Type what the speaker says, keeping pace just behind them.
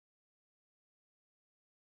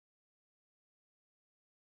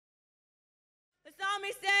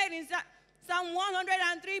psalmist said in Psalm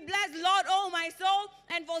 103, bless the Lord, O my soul,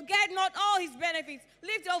 and forget not all his benefits.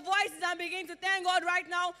 Lift your voices and begin to thank God right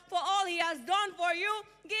now for all he has done for you.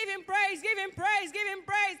 Give him praise, give him praise, give him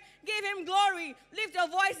praise, give him glory. Lift your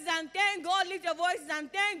voices and thank God, lift your voices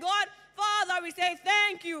and thank God. Father, we say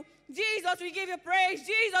thank you. Jesus, we give you praise.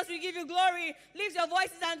 Jesus, we give you glory. Lift your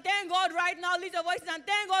voices and thank God right now. Lift your voices and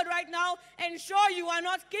thank God right now. Ensure you are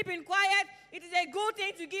not keeping quiet. It is a good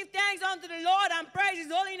thing to give thanks unto the Lord and praise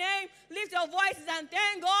his holy name. Lift your voices and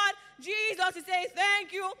thank God. Jesus, we say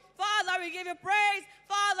thank you. Father, we give you praise.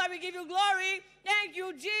 Father, we give you glory. Thank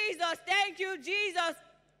you, Jesus. Thank you, Jesus.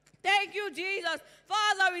 Thank you, Jesus.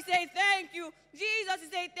 Father, we say thank you. Jesus, we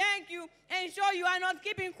say thank you. Ensure you are not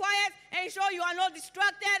keeping quiet. Ensure you are not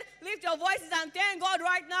distracted. Lift your voices and thank God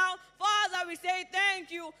right now. Father, we say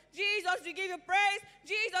thank you. Jesus, we give you praise.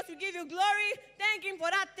 Jesus, we give you glory. Thank him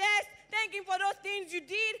for that test. Thank him for those things you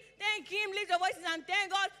did. Thank him. Lift your voices and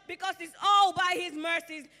thank God because it's all by his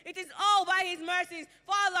mercies. It is all by his mercies.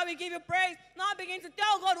 Father, we give you praise. Now begin to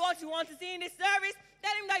tell God what you want to see in this service.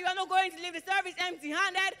 Tell him that you are not going to leave the service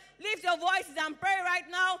empty-handed. Lift your voices and pray right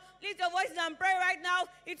now. Lift your voices and pray right now.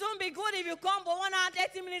 It won't be good if you come for 1 hour,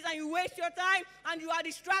 30 minutes and you waste your time and you are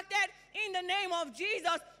distracted. In the name of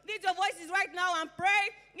Jesus, lift your voices right now and pray.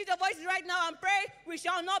 Lift your voices right now and pray. We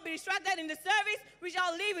shall not be distracted in the service. We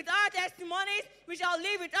shall leave with our testimonies. We shall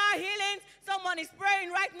leave with our healings. Someone is praying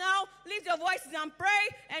right now. Lift your voices and pray.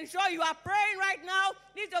 Ensure you are praying right now.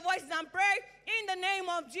 Lift your voices and pray. In the name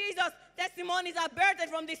of Jesus, testimonies are birthed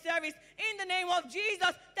from this service. In the name of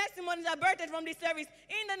Jesus, testimonies are birthed from this service.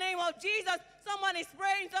 In the name of Jesus, someone is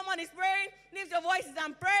praying. Someone is praying. Lift your voices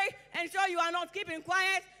and pray. Ensure you are not keeping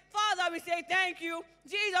quiet. Father, we say thank you.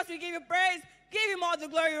 Jesus, we give you praise. Give him all the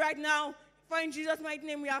glory right now. For in Jesus' mighty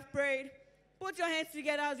name we have prayed. Put your hands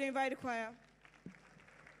together as we invite the choir.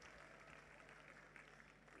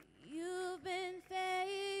 You've been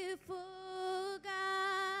faithful,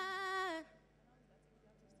 God,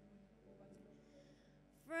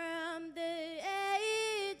 from the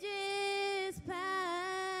ages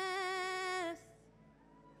past.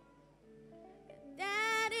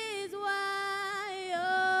 That is why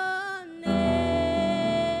your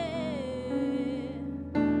name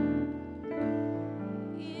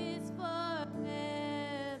is forevermore.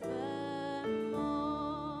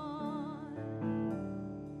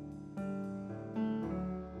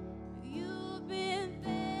 You've been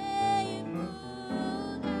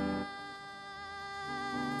faithful, God,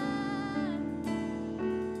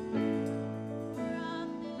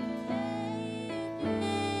 from the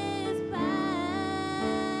ages past.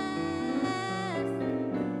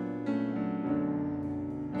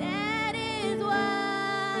 That is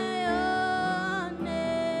why your name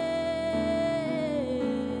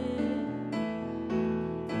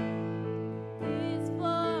is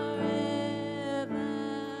forevermore.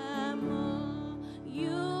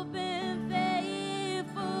 You've been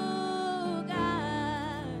faithful,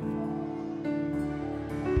 God.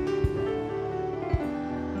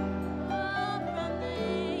 Oh, from the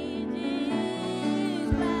ages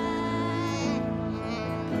past.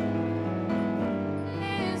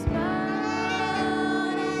 Is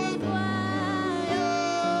God, that is why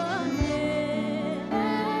your name,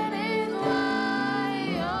 that is why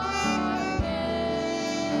your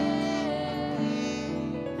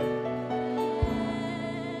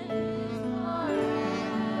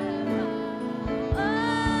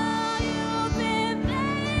you've been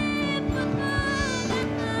faithful,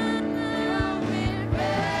 God. You've been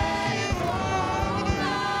faithful,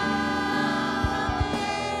 God.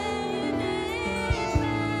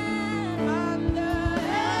 From the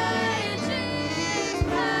ages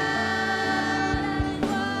past,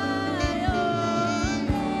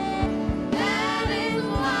 that is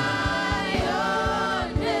why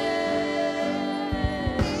your name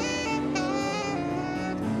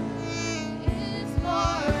is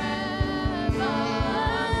forevermore.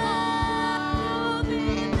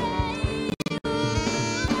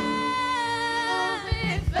 You've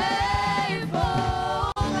been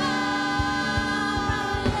faithful,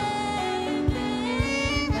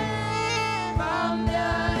 from the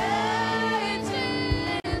ages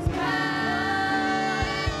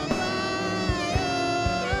past.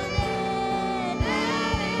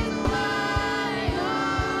 That is why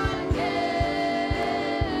your name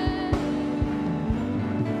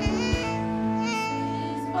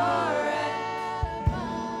is forevermore.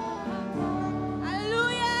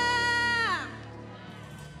 Hallelujah!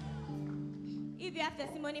 If you have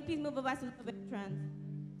testimony, please move over to the veterans.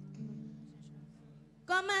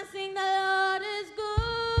 Come and sing, the Lord is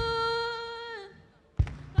good.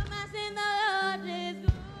 Come and sing, the Lord is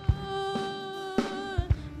good.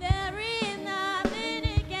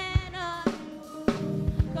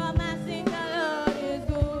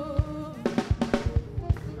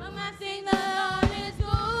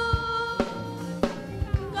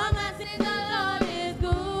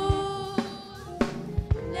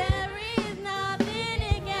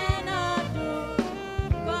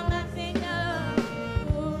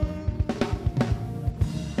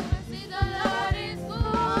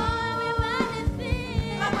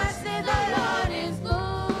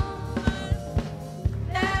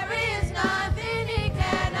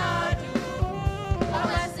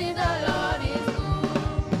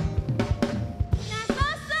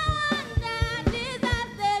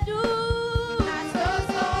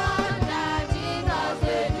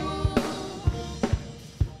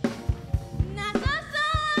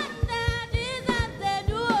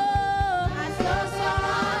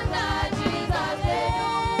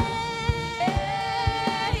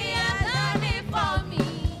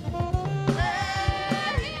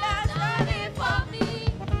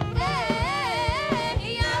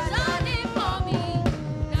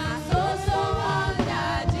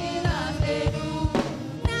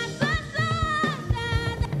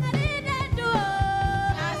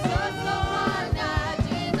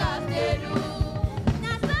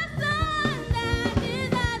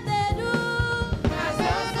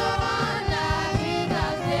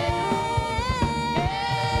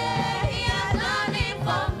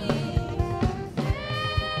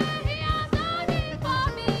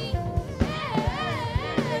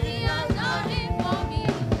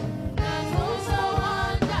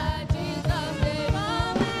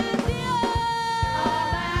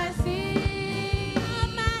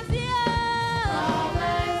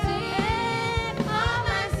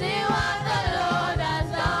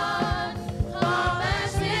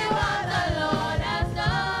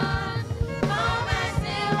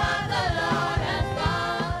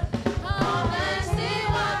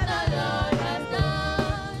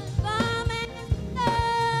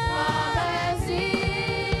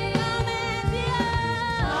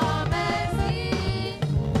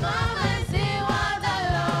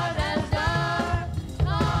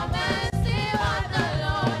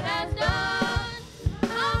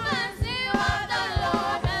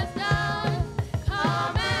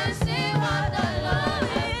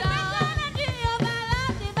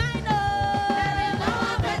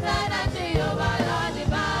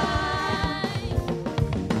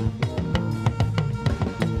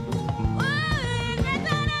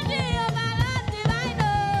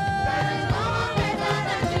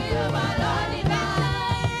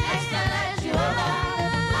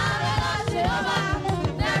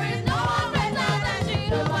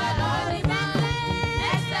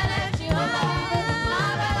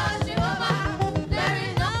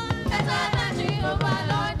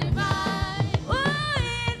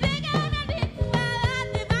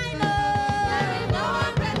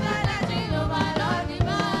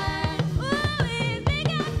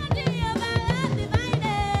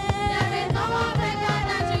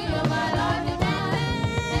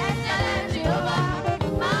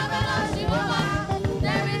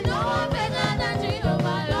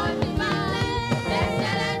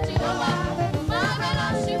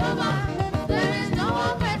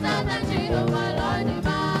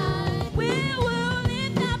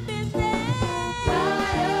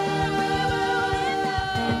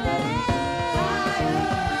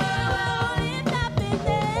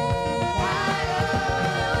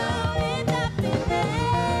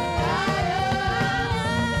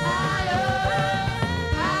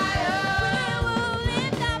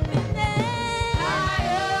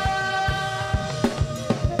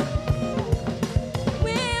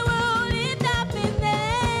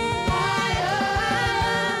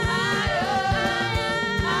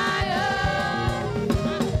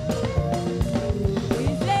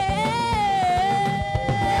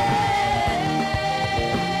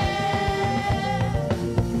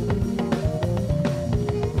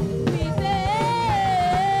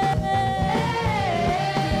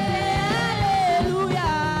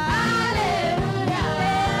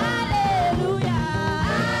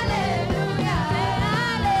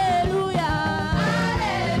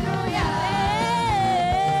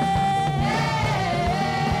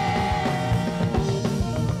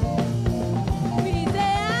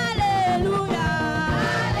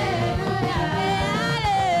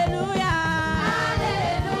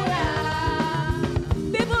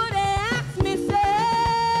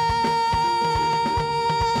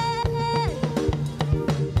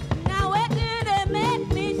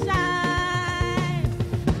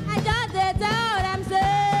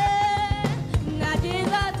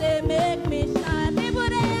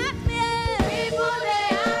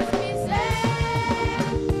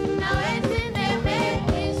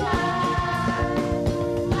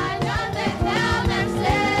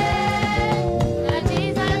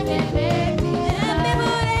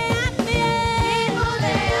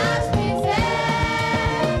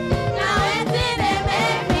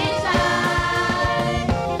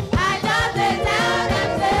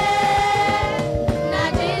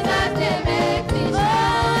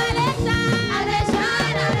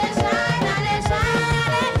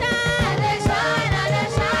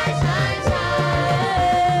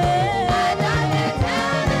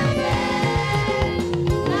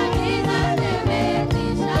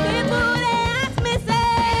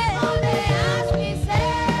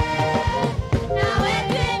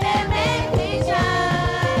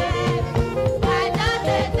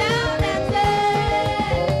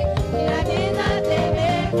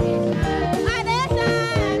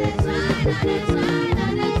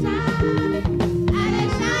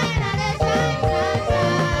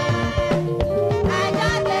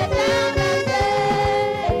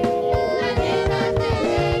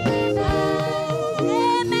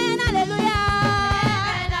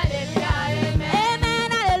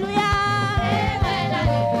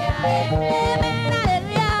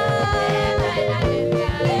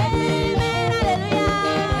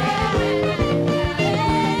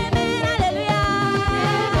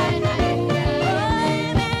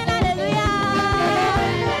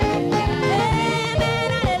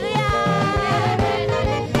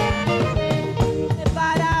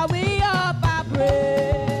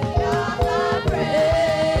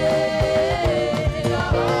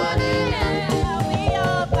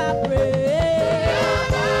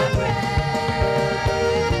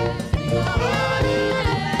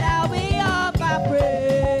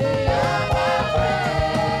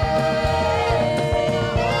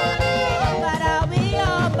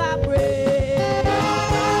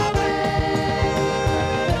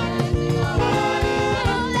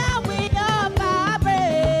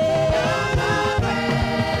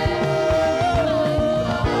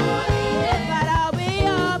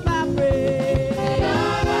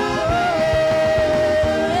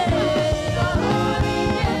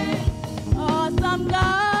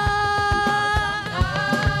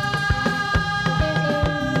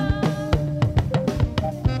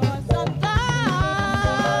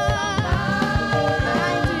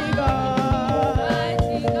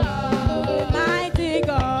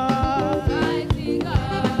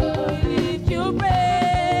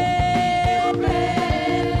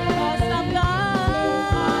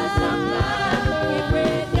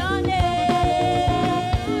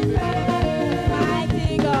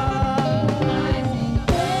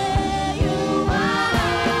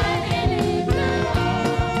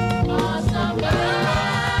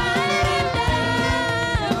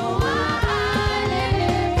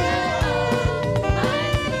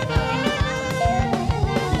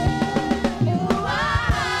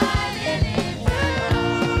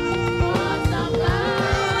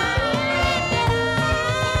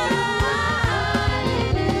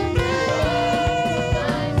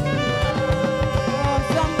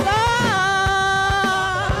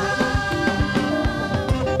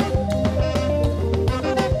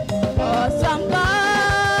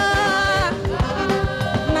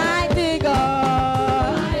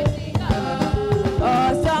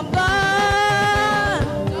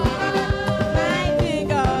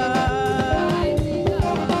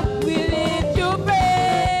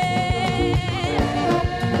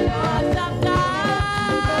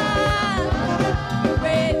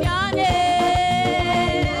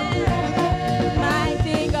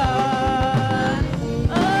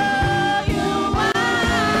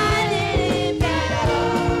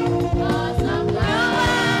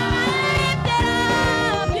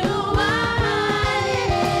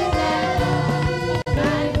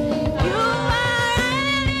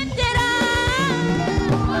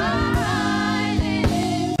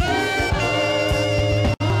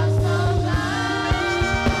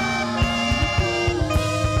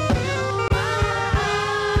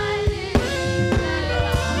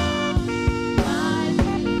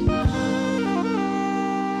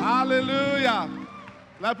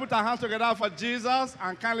 Let's put our hands together for Jesus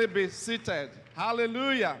and kindly be seated.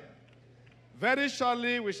 Hallelujah. Very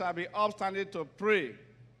shortly, we shall be upstanding to pray.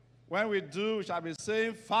 When we do, we shall be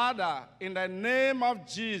saying, Father, in the name of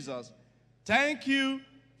Jesus, thank you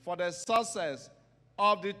for the success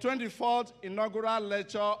of the 24th inaugural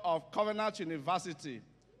lecture of Covenant University.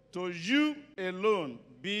 To you alone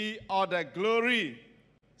be all the glory.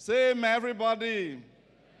 Say amen, everybody.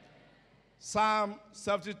 Psalm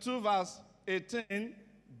 72, verse 18,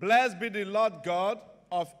 blessed be the Lord God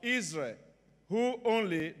of Israel, who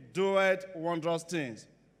only doeth wondrous things.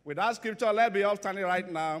 With that scripture, let's be upstanding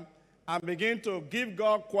right now and begin to give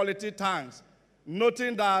God quality thanks,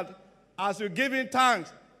 noting that as we give him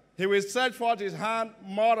thanks, he will stretch forth his hand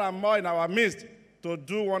more and more in our midst to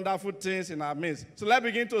do wonderful things in our midst. So let's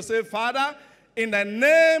begin to say, Father, in the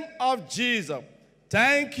name of Jesus,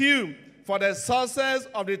 thank you for the success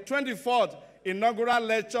of the 24th inaugural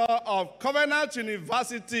lecture of Covenant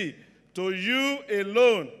University. To you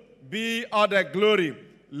alone be all the glory.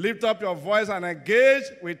 Lift up your voice and engage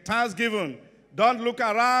with thanksgiving. Don't look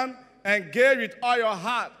around. Engage with all your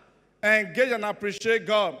heart. Engage and appreciate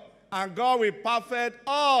God. And God will perfect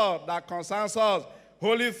all that concerns us.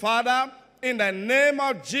 Holy Father, in the name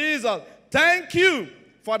of Jesus, thank you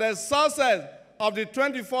for the success of the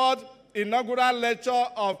 24th inaugural lecture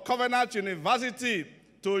of Covenant University.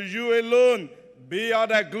 To you alone be all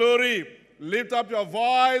the glory. Lift up your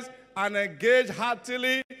voice and engage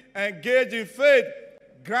heartily, engage in faith,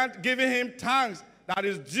 giving him thanks that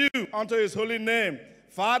is due unto his holy name.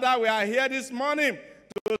 Father, we are here this morning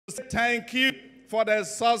to say thank you for the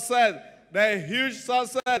success, the huge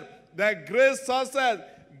success, the great success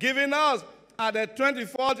given us at the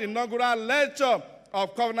 24th inaugural lecture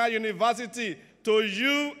of Covenant University. To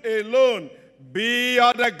you alone be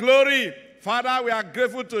all the glory. Father, we are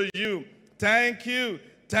grateful to you. Thank you,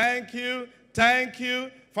 thank you, thank you.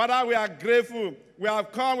 Father, we are grateful. We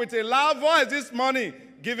have come with a loud voice this morning,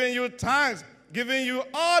 giving you thanks, giving you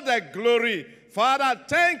all the glory. Father,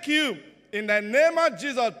 thank you. In the name of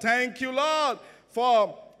Jesus, thank you, Lord,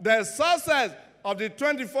 for the success of the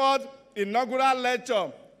 24th inaugural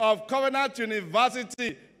lecture of Covenant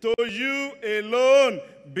University. To you alone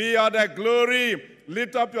be all the glory.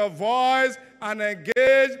 Lift up your voice and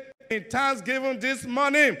engage in thanksgiving this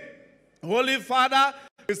morning. Holy Father,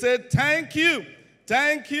 we say thank you.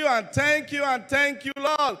 Thank you and thank you and thank you,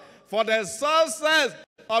 Lord, for the success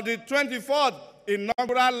of the 24th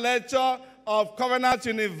inaugural lecture of Covenant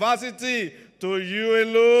University. To you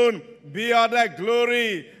alone be all the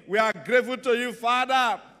glory. We are grateful to you,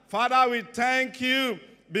 Father. Father, we thank you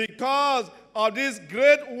because of these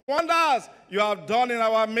great wonders you have done in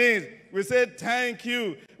our midst. We say thank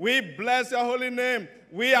you. We bless your holy name.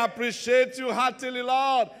 We appreciate you heartily,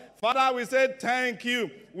 Lord. Father, we say thank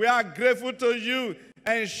you. We are grateful to you.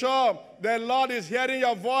 Ensure the Lord is hearing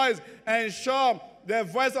your voice. Ensure the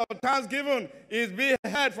voice of thanksgiving is being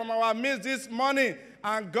heard from our midst this morning.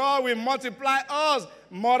 And God will multiply us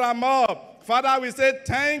more and more. Father, we say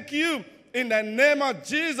thank you in the name of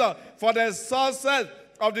Jesus for the success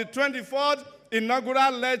of the 24th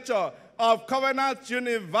inaugural lecture of Covenant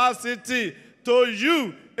University. To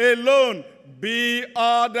you alone be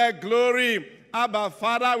all the glory. Abba,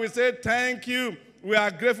 Father, we say thank you. We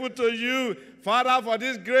are grateful to you, Father, for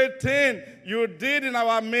this great thing you did in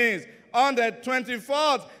our midst. On the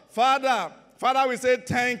 24th, Father, we say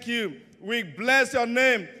thank you. We bless your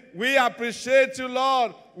name. We appreciate you,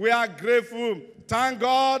 Lord. We are grateful. Thank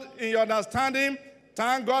God in your understanding.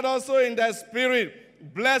 Thank God also in the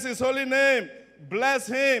spirit. Bless his holy name. Bless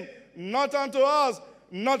him. Not unto us,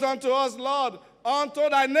 Lord. Unto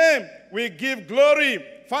thy name we give glory.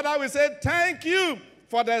 Father, we say thank you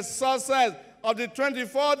for the success of the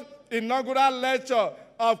 24th inaugural lecture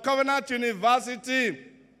of Covenant University.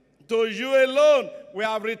 To you alone we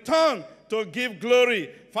have returned to give glory.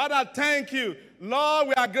 Father, thank you. Lord,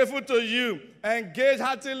 we are grateful to you. Engage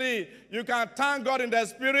heartily. You can thank God in the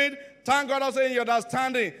spirit. Thank God also in your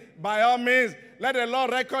understanding. By all means, let the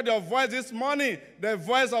Lord record your voice this morning, the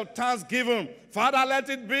voice of thanksgiving. Father, let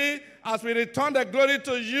it be as we return the glory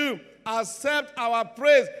to you. Accept our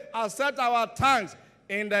praise. Accept our thanks.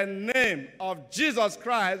 In the name of Jesus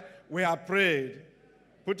Christ, we have prayed.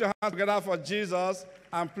 Put your hands together for Jesus,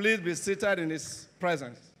 and please be seated in his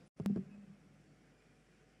presence.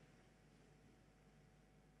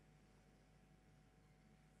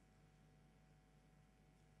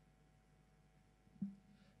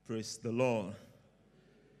 Praise the Lord.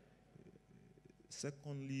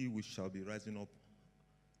 Secondly, we shall be rising up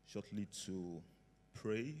shortly to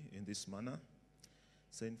pray in this manner,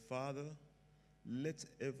 saying, Father, let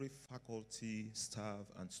every faculty,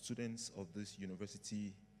 staff, and students of this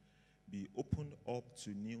university be opened up to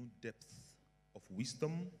new depths of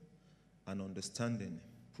wisdom and understanding,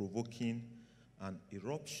 provoking an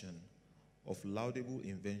eruption of laudable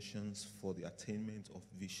inventions for the attainment of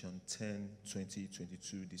Vision 10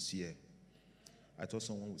 2022 this year. I thought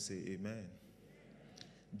someone would say amen.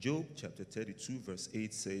 Job chapter 32 verse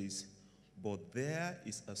 8 says, but there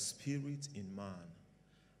is a spirit in man,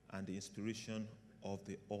 and the inspiration of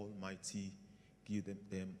the Almighty give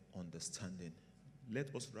them understanding.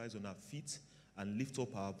 Let us rise on our feet and lift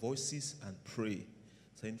up our voices and pray,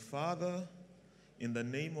 saying, Father, in the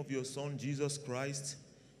name of your Son Jesus Christ,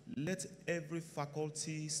 let every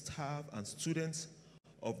faculty, staff, and students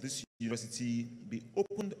of this university be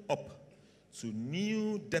opened up to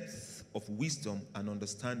new depths of wisdom and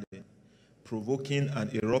understanding, provoking an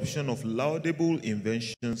eruption of laudable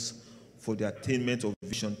inventions for the attainment of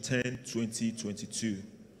Vision 10 2022.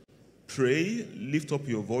 Pray, lift up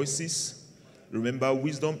your voices. Remember,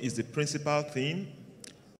 wisdom is the principal theme,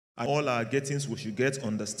 and all our gettings we should get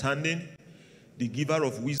understanding. The giver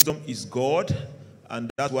of wisdom is God, and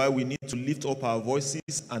that's why we need to lift up our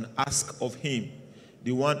voices and ask of him,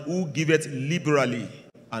 the one who giveth liberally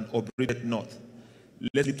and upbraideth not.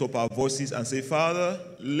 Let's lift up our voices and say, Father,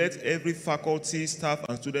 let every faculty, staff,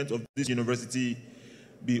 and student of this university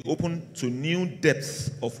be open to new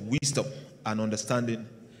depths of wisdom and understanding.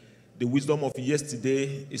 The wisdom of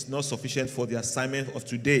yesterday is not sufficient for the assignment of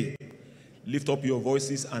today. Lift up your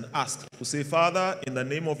voices and ask. To say, Father, in the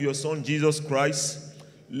name of your Son, Jesus Christ,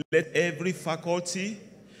 let every faculty,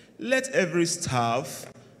 let every staff,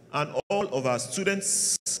 and all of our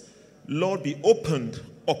students, Lord, be opened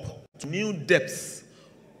up to new depths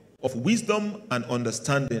of wisdom and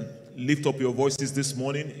understanding. Lift up your voices this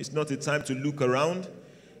morning. It's not a time to look around.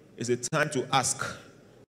 It's a time to ask.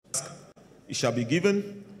 Ask, it shall be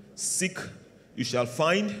given. Seek, you shall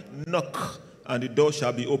find. Knock, and the door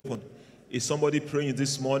shall be opened. Is somebody praying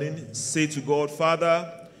this morning? Say to God,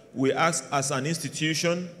 Father, we ask as an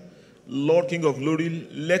institution, Lord King of Glory,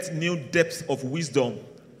 let new depths of wisdom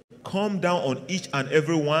come down on each and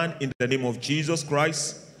every one in the name of Jesus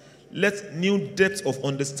Christ. Let new depths of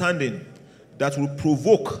understanding that will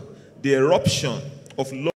provoke the eruption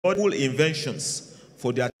of laudable inventions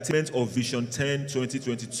for the attainment of Vision 10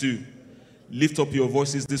 2022. Lift up your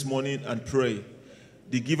voices this morning and pray.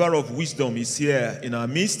 The giver of wisdom is here in our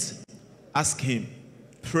midst. Ask him.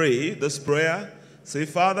 Pray this prayer. Say,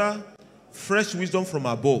 Father, fresh wisdom from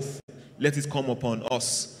above, let it come upon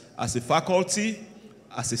us as a faculty,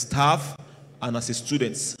 as a staff, and as a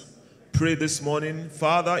students. Pray this morning,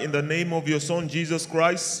 Father, in the name of your Son, Jesus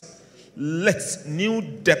Christ, let new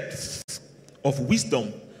depths of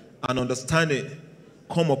wisdom and understanding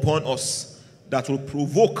come upon us that will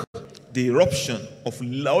provoke the eruption of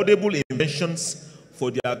laudable inventions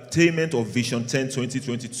for the attainment of Vision 10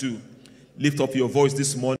 2022. Lift up your voice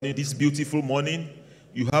this morning, this beautiful morning.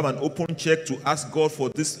 You have an open check to ask God for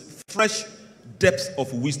this fresh depth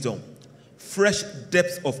of wisdom, fresh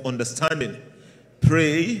depth of understanding.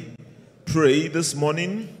 Pray this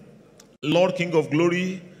morning. Lord King of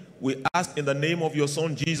Glory, we ask in the name of your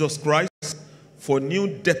Son, Jesus Christ, for new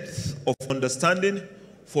depth of understanding,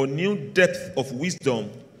 for new depth of wisdom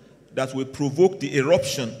that will provoke the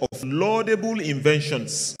eruption of laudable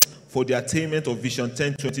inventions for the attainment of Vision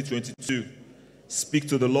 10 2022. Speak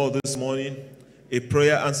to the Lord this morning. A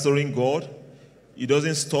prayer answering God. He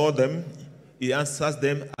doesn't store them. He answers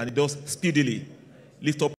them, and he does speedily.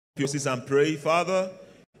 Lift up your voices and pray. Father,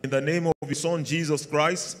 in the name of your Son, Jesus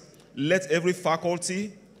Christ, let every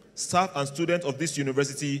faculty, staff, and student of this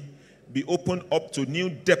university be opened up to new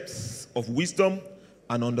depths of wisdom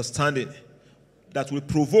and understanding that will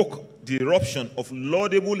provoke the eruption of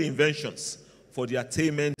laudable inventions for the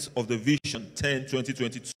attainment of the Vision 10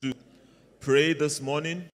 2022. Pray this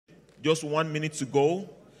morning. Just 1 minute to go.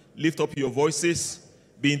 Lift up your voices.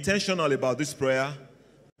 Be intentional about this prayer.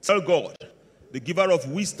 Tell God, the giver of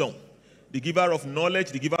wisdom, the giver of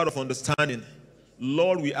knowledge, the giver of understanding.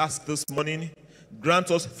 Lord, we ask this morning, grant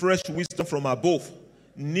us fresh wisdom from above,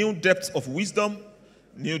 new depths of wisdom,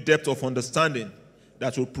 new depth of understanding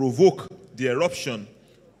that will provoke the eruption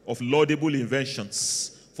of laudable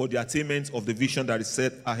inventions for the attainment of the vision that is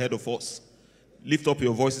set ahead of us. Lift up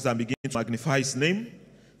your voices and begin to magnify his name.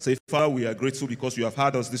 Say, Father, we are grateful because you have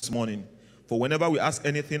heard us this morning. For whenever we ask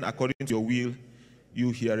anything according to your will, you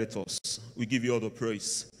hear it us. We give you all the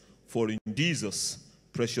praise. For in Jesus'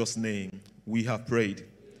 precious name we have prayed.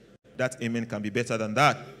 That amen can be better than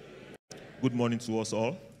that. Good morning to us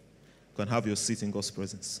all. You can have your seat in God's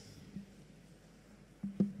presence.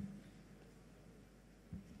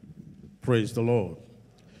 Praise the Lord.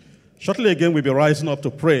 Shortly again, we'll be rising up to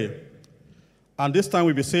pray. And this time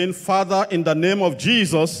we'll be saying, Father, in the name of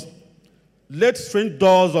Jesus, let strange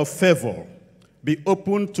doors of favor be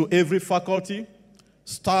opened to every faculty,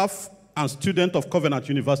 staff, and student of Covenant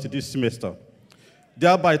University this semester,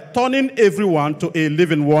 thereby turning everyone to a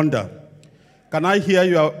living wonder. Can I hear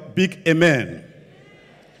your big amen?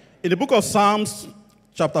 In the book of Psalms,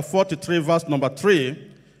 chapter 43, verse number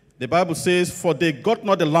 3, the Bible says, for they got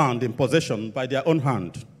not the land in possession by their own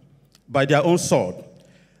hand, by their own sword,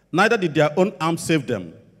 neither did their own arm save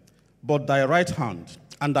them, but thy right hand,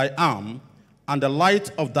 and thy arm, and the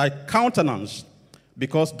light of thy countenance,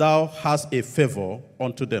 because thou hast a favor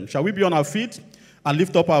unto them. Shall we be on our feet and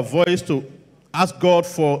lift up our voice to ask God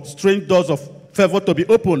for strange doors of favor to be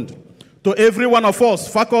opened to every one of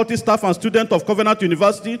us, faculty, staff, and student of Covenant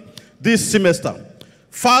University this semester?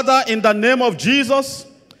 Father, in the name of Jesus,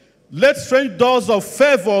 let strange doors of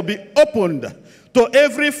favor be opened to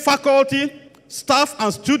every faculty, staff,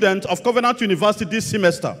 and student of Covenant University this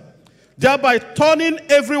semester, thereby turning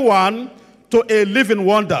everyone to a living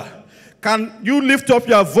wonder. Can you lift up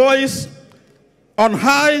your voice on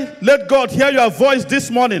high? Let God hear your voice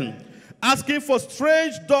this morning, asking for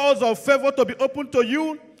strange doors of favor to be opened to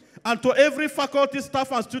you and to every faculty,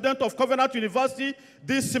 staff, and student of Covenant University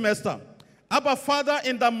this semester. Abba, Father,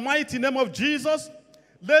 in the mighty name of Jesus,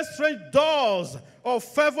 let strange doors of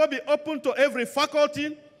favor be opened to every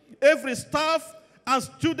faculty, every staff, and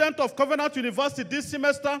student of Covenant University this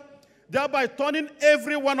semester, thereby turning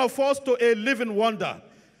every one of us to a living wonder.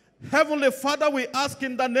 Heavenly Father, we ask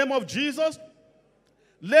in the name of Jesus,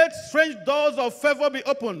 let strange doors of favor be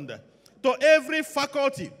opened to every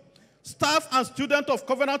faculty, staff, and student of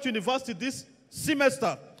Covenant University this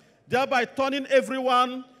semester, thereby turning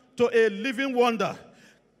everyone to a living wonder.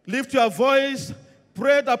 Lift your voice,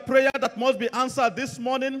 pray the prayer that must be answered this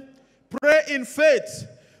morning. Pray in faith.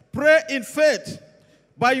 Pray in faith.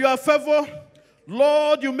 By your favor,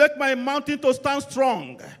 Lord, you make my mountain to stand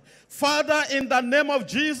strong. Father, in the name of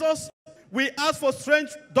Jesus, we ask for strange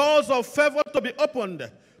doors of favor to be opened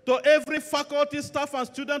to every faculty, staff, and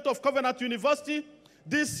student of Covenant University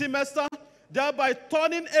this semester, thereby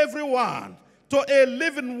turning everyone to a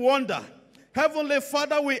living wonder. Heavenly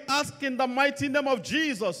Father, we ask in the mighty name of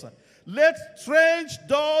Jesus, let strange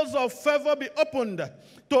doors of favor be opened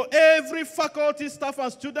to every faculty, staff,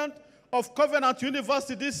 and student of Covenant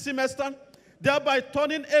University this semester, thereby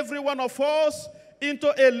turning every one of us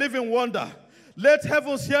into a living wonder. Let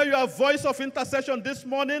heavens hear your voice of intercession this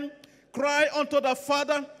morning. Cry unto the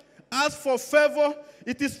Father. Ask for favor.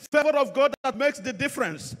 It is favor of God that makes the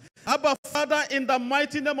difference. Abba, Father, in the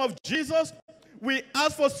mighty name of Jesus, we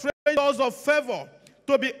ask for strange doors of favor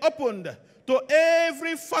to be opened to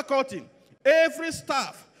every faculty, every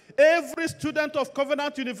staff, every student of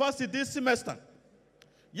Covenant University this semester.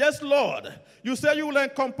 Yes, Lord, you say you will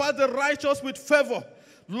encompass the righteous with favor.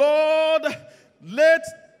 Lord, let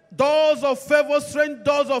doors of favor, strange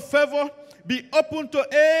doors of favor, be open to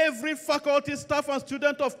every faculty, staff, and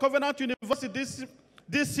student of Covenant University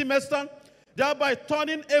this semester, thereby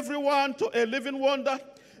turning everyone to a living wonder.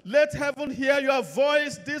 Let heaven hear your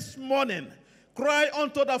voice this morning. Cry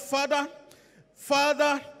unto the Father.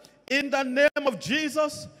 Father, in the name of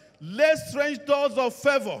Jesus, let strange doors of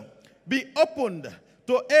favor be opened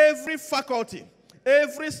to every faculty,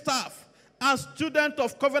 every staff, and student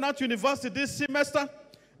of Covenant University this semester,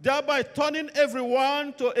 thereby turning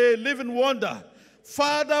everyone to a living wonder.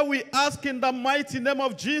 Father, we ask in the mighty name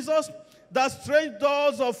of Jesus that strange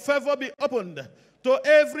doors of favor be opened to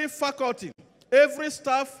every faculty, every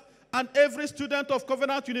staff, and every student of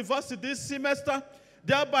Covenant University this semester,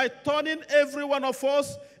 thereby turning every one of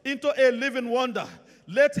us into a living wonder.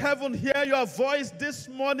 Let heaven hear your voice this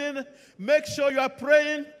morning. Make sure you are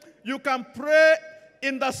praying. You can pray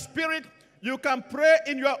in the Spirit. You can pray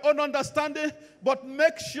in your own understanding, but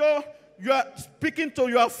make sure you are speaking to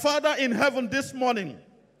your Father in heaven this morning.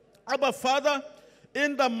 Abba, Father,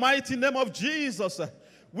 in the mighty name of Jesus,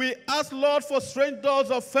 we ask, Lord, for strange doors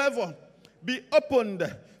of favor be opened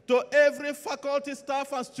to every faculty,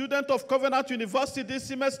 staff, and student of Covenant University this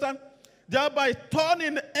semester, thereby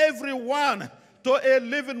turning everyone to a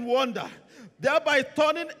living wonder. Thereby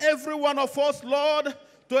turning every one of us, Lord,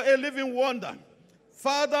 to a living wonder.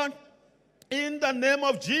 Father, in the name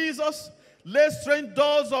of Jesus, let strange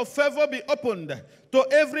doors of favor be opened to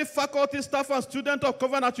every faculty, staff, and student of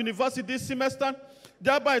Covenant University this semester,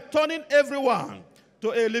 thereby turning everyone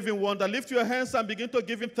to a living wonder. Lift your hands and begin to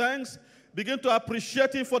give him thanks. Begin to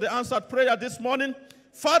appreciate him for the answered prayer this morning.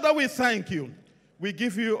 Father, we thank you. We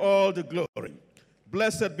give you all the glory.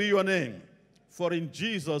 Blessed be your name. For in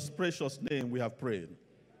Jesus' precious name we have prayed.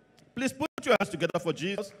 Please put your hands together for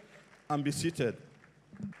Jesus and be seated.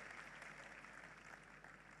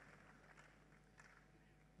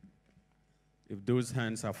 If those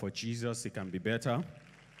hands are for Jesus, it can be better.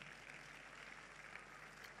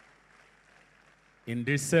 In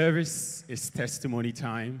this service, it's testimony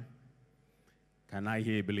time. Can I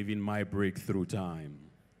hear believing my breakthrough time?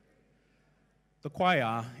 The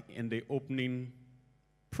choir in the opening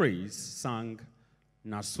praise sang,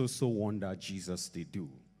 "Na so so wonder Jesus they do."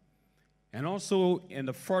 And also in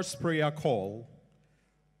the first prayer call,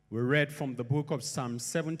 we read from the book of Psalm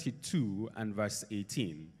 72 and verse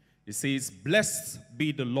 18. It says, "Blessed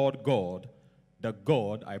be the Lord God, the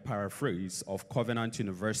God," I paraphrase, "of Covenant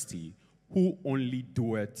University, who only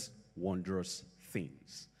doeth wondrous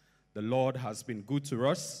things." The Lord has been good to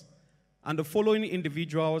us, and the following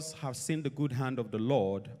individuals have seen the good hand of the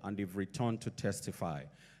Lord, and they've returned to testify.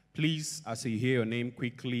 Please, as you hear your name,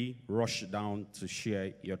 quickly rush down to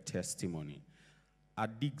share your testimony.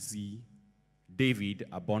 Adigzi David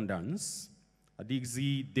Abundance.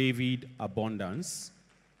 Adigzi David Abundance.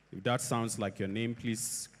 If that sounds like your name,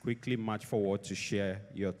 please quickly march forward to share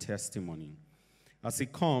your testimony. As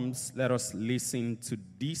it comes, let us listen to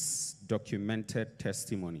this documented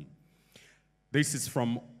testimony. This is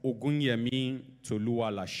from Ogunyemi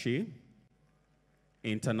Toluwalashe,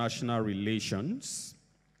 International Relations.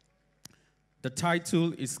 The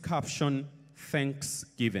title is captioned,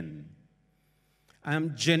 "Thanksgiving." I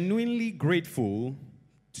am genuinely grateful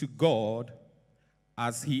to God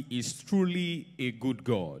as he is truly a good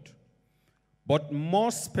God. But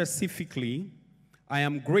more specifically, I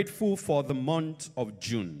am grateful for the month of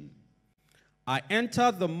June. I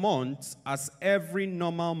entered the month as every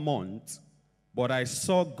normal month, but I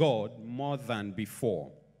saw God more than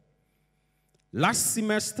before. Last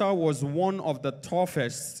semester was one of the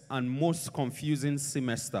toughest and most confusing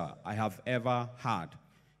semester I have ever had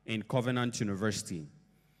in Covenant University.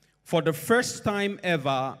 For the first time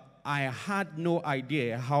ever, I had no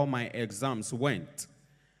idea how my exams went.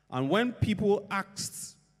 And when people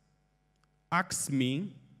asked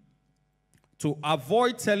me to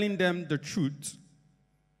avoid telling them the truth,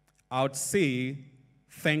 I would say,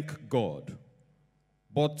 thank God.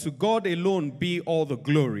 But to God alone be all the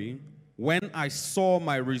glory. When I saw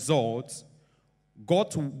my results,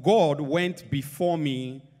 God went before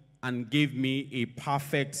me and gave me a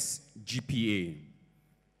perfect GPA.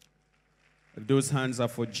 If those hands are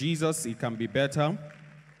for Jesus, it can be better.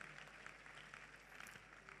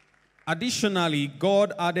 Additionally,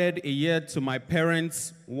 God added a year to my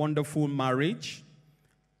parents' wonderful marriage.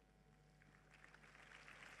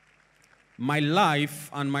 My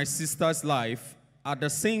life and my sister's life. At the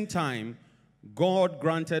same time, God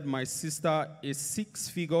granted my sister a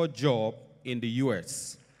 6-figure job in the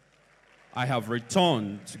US. I have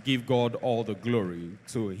returned to give God all the glory.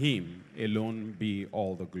 To him alone be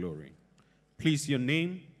all the glory. Please, your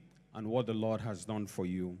name and what the Lord has done for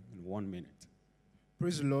you in 1 minute.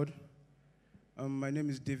 Praise the Lord. My name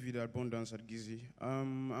is David Abundance Adgizi.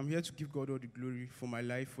 I'm here to give God all the glory for my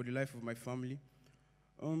life, for the life of my family.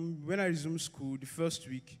 When I resumed school, the first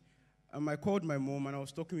week, I called my mom and I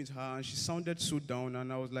was talking with her and she sounded so down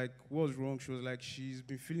and I was like, what's wrong? She was like, she's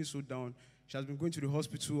been feeling so down. She has been going to the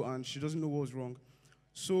hospital and she doesn't know what's wrong.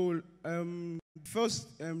 So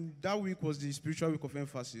that week was the spiritual week of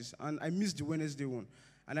emphasis and I missed the Wednesday one.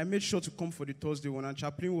 And I made sure to come for the Thursday one and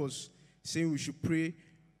chaplain was saying we should pray.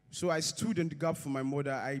 So I stood in the gap for my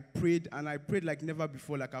mother. I prayed and I prayed like never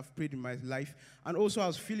before, like I've prayed in my life. And also I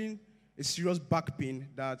was feeling a serious back pain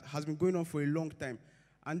that has been going on for a long time.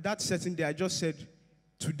 And that certain day, I just said,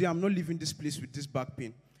 today I'm not leaving this place with this back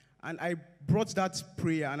pain. And I brought that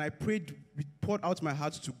prayer, and I prayed, poured out my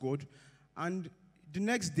heart to God. And the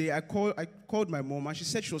next day, I called my mom, and she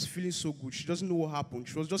said she was feeling so good. She doesn't know what happened.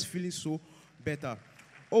 She was just feeling so better.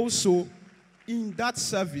 Also, in that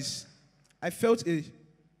service, I felt a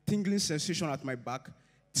tingling sensation at my back.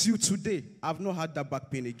 Till today, I've not had that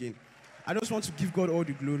back pain again. I just want to give God all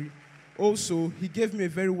the glory. Also, he gave me a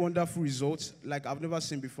very wonderful result like I've never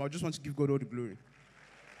seen before. I just want to give God all the glory.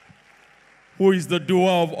 Who is the doer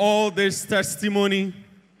of all this testimony?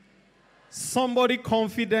 Somebody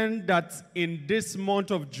confident that in this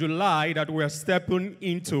month of July that we're stepping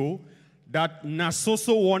into, that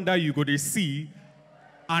Nasoso wonder you're going to see,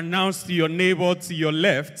 announce to your neighbor to your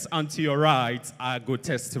left and to your right, I go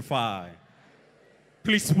testify.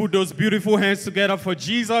 Please put those beautiful hands together for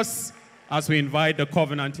Jesus as we invite the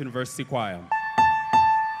Covenant University Choir.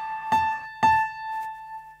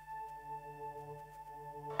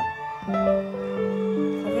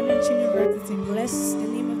 Covenant University, bless the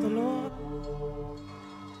name of the Lord.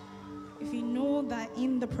 If you know that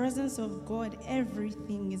in the presence of God,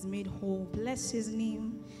 everything is made whole, bless his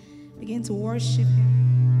name. Begin to worship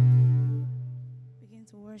him. Begin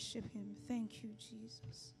to worship him. Thank you,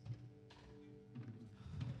 Jesus.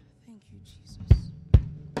 Thank you, Jesus.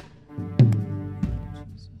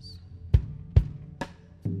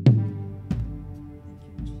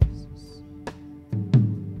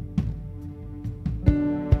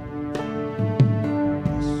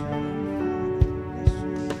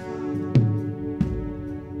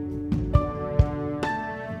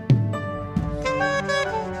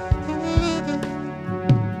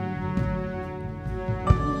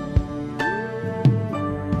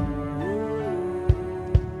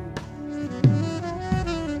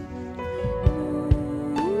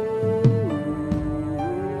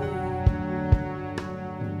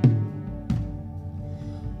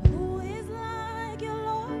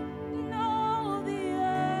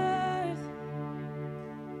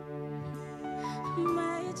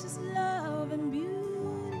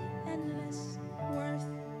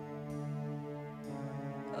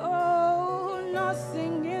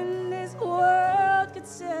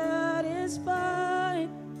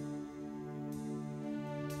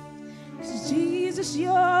 Jesus,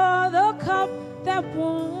 you're the cup that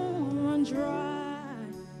won't run dry.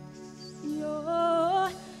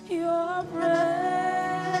 Your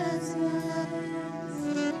presence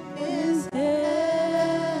is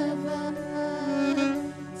heaven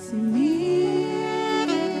to me.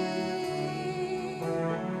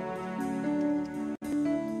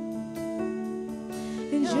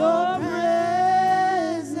 Your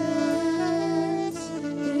presence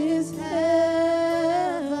is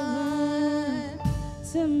heaven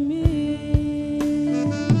to me.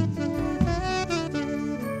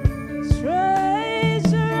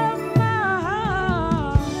 Treasure of my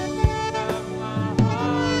heart.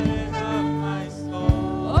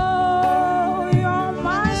 Oh, you're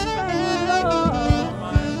my strength, Lord.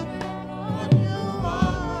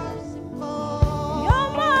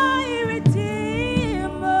 You're my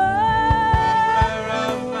redeemer.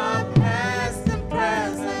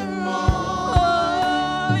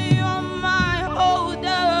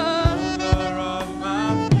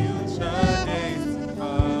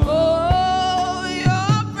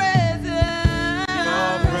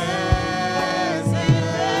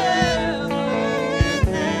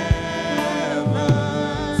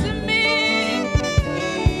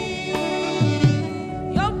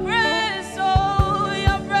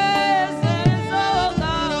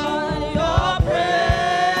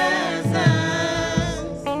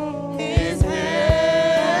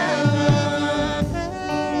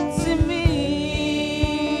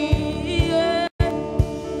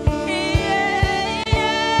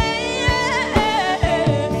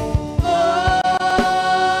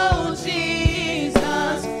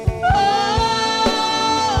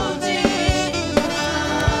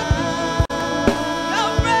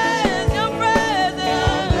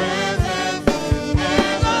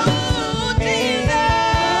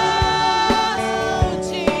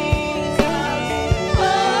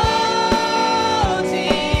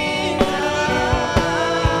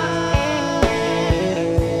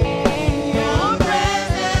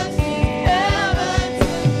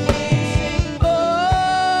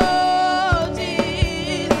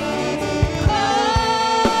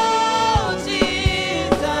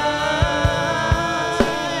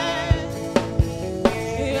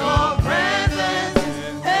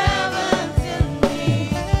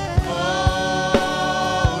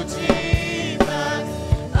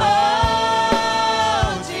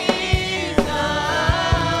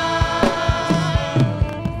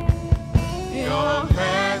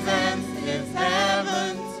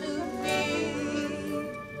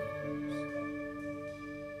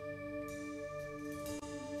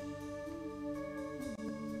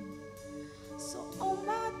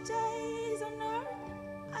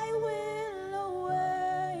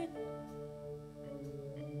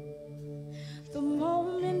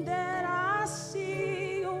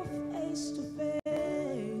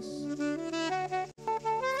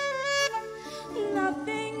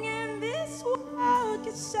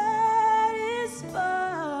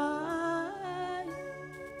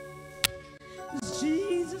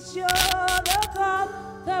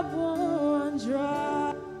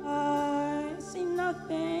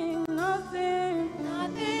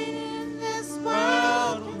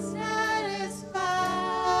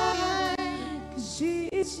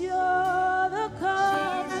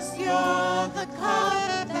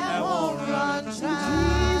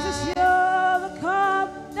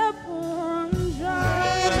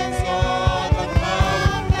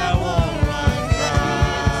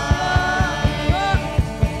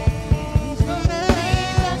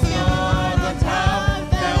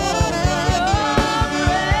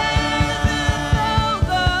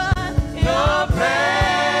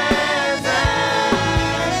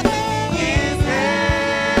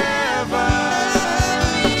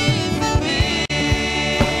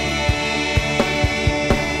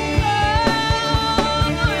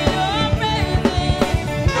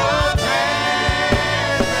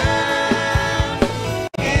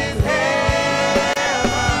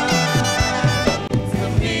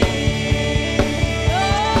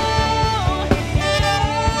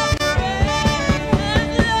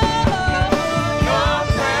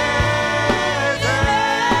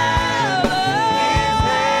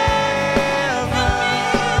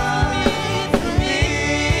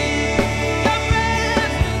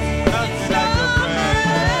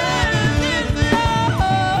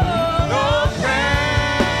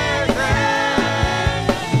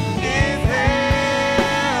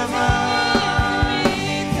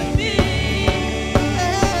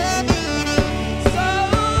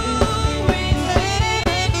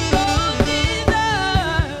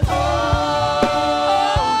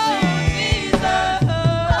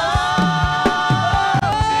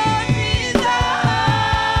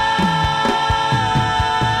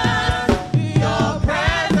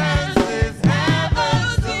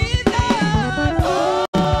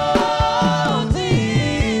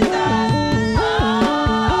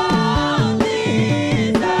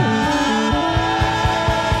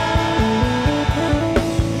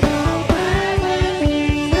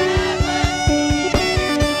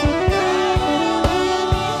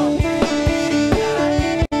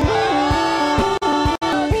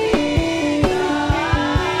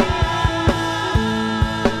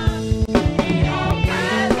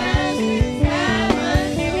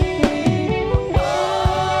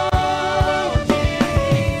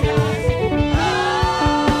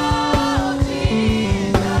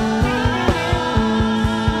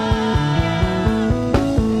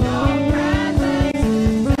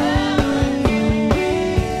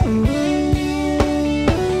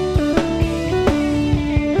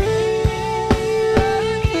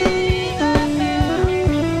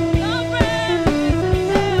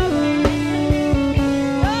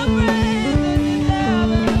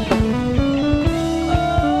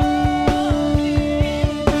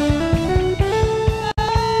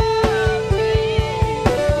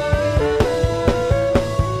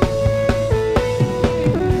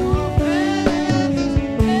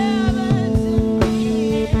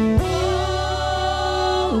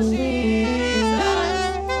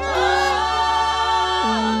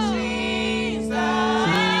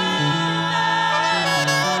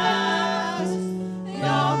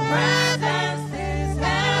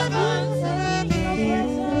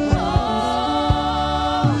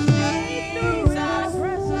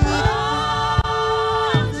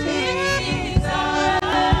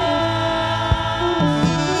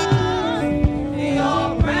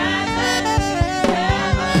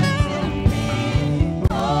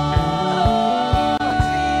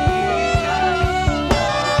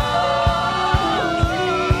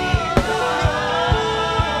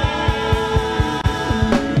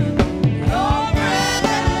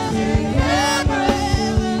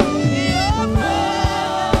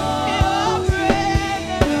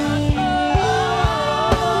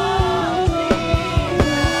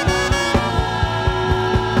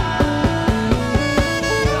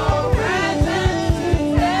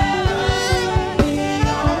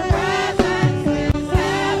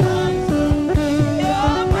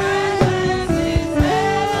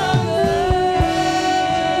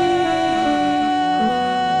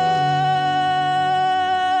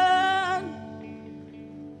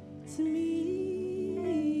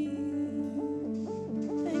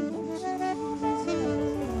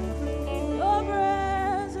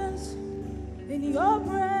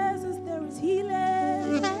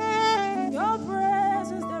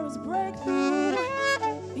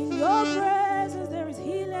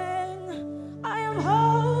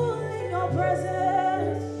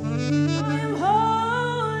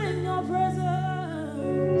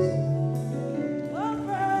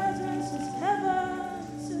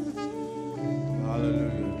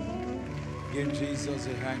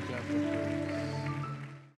 That's a hand clap of praise.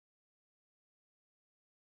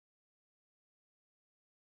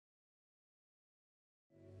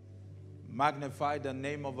 Magnify the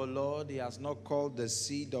name of the Lord. He has not called the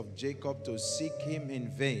seed of Jacob to seek him in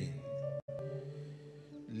vain.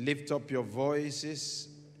 Lift up your voices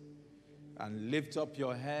and lift up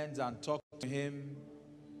your hands and talk to him.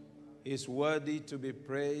 He's worthy to be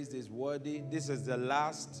praised. He's worthy. This is the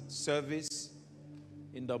last service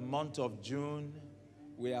in the month of June.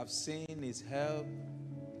 We have seen his help.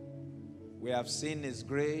 We have seen his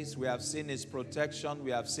grace. We have seen his protection.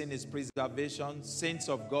 We have seen his preservation. Saints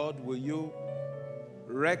of God, will you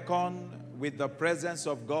reckon with the presence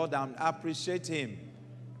of God and appreciate him?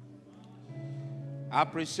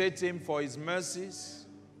 Appreciate him for his mercies.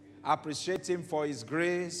 Appreciate him for his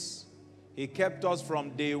grace. He kept us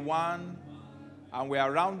from day one, and we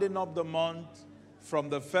are rounding up the month from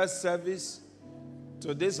the first service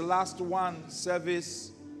to this last one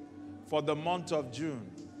service for the month of June.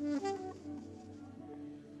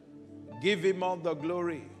 Give him all the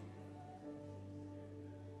glory.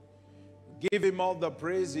 Give him all the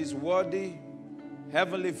praise. He's worthy.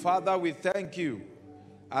 Heavenly Father, we thank you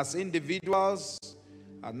as individuals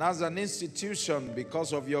and as an institution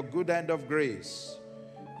because of your good hand of grace.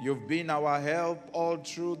 You've been our help all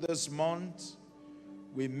through this month.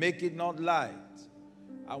 We make it not light.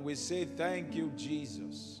 And we say thank you,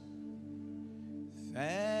 Jesus.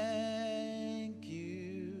 Thank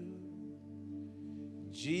you,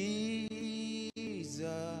 Jesus,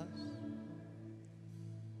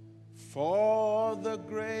 for the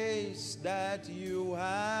grace that you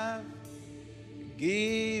have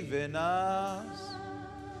given us.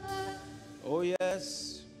 Oh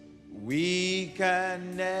yes, we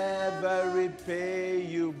can never repay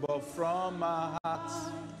you, but from our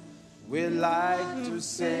hearts we like to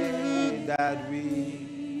say that we...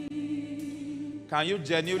 Can you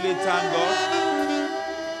genuinely thank God?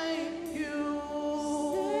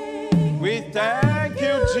 We thank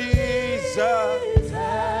you, Jesus.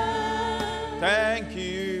 Thank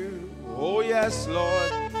you. Oh, yes,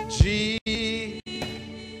 Lord. Jesus.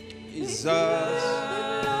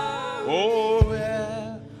 Oh,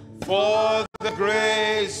 yeah. For the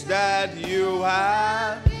grace that you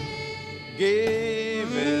have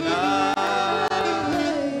given us.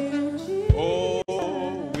 Oh,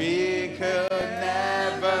 we could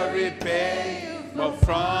never repay, but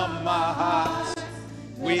from our hearts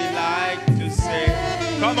we like to say,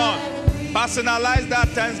 come on, personalize that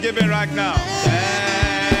thanksgiving right now.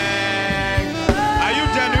 Are you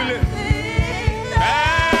genuinely?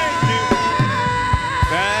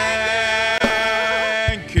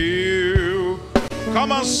 Thank you.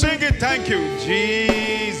 Come on, sing it. Thank you,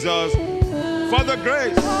 Jesus, for the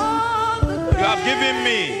grace you have given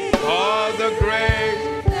me, all the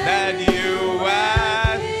grace that you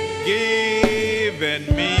have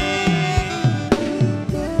given me.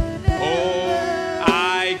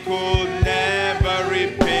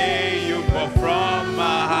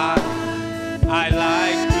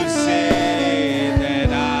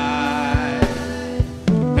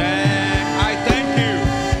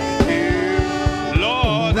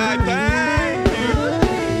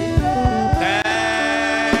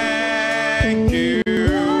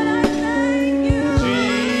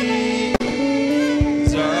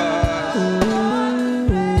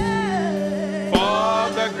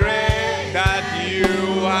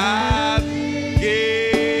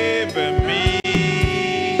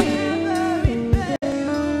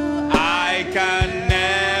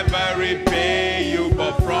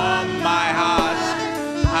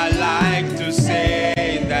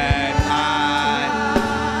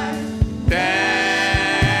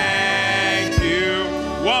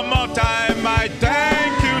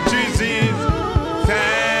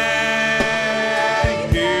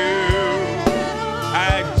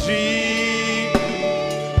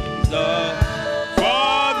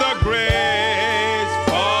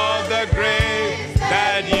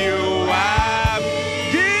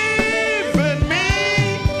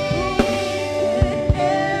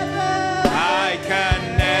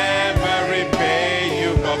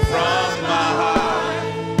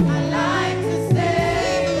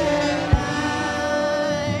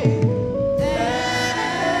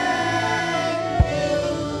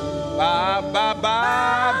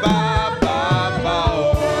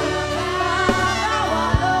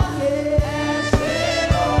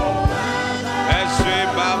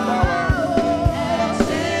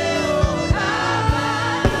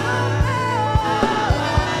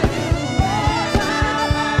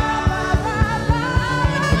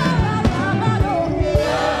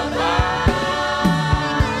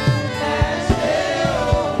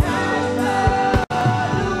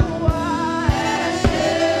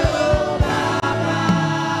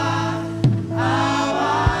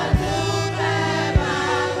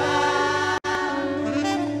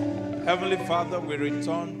 Heavenly Father, we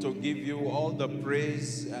return to give you all the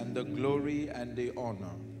praise and the glory and the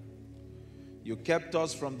honor. You kept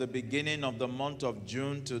us from the beginning of the month of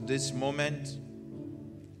June to this moment.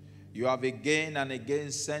 You have again and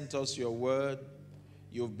again sent us your word.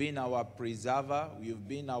 You've been our preserver. You've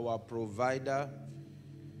been our provider.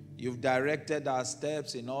 You've directed our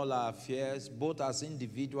steps in all our affairs, both as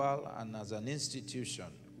individual and as an institution.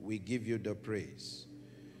 We give you the praise.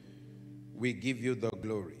 We give you the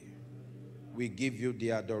glory. We give you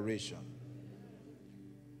the adoration.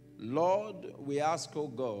 Lord, we ask, oh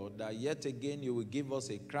God, that yet again you will give us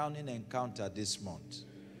a crowning encounter this month.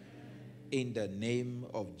 In the name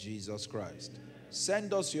of Jesus Christ.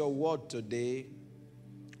 Send us your word today.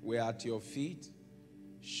 We're at your feet.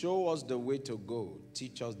 Show us the way to go.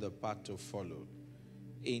 Teach us the path to follow.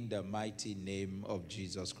 In the mighty name of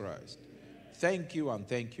Jesus Christ. Thank you and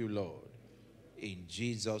thank you, Lord. In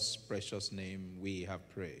Jesus' precious name we have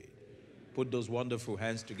prayed. Put those wonderful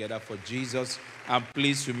hands together for Jesus. And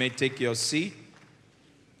please, you may take your seat.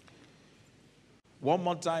 One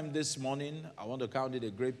more time this morning, I want to count it a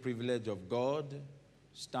great privilege of God,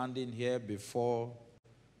 standing here before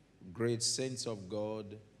great saints of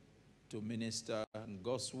God to minister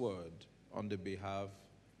God's word on the behalf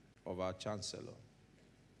of our Chancellor.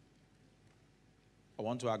 I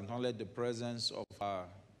want to acknowledge the presence of our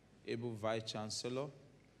able Vice Chancellor,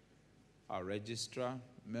 our Registrar,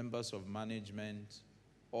 members of management,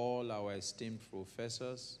 all our esteemed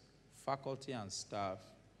professors, faculty and staff,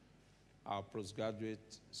 our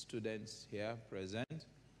postgraduate students here present,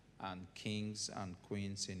 and kings and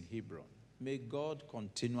queens in Hebron. May God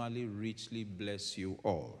continually richly bless you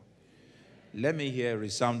all. Let me hear a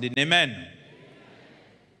resounding amen.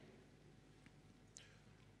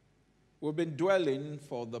 We've been dwelling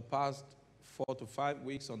for the past 4 to 5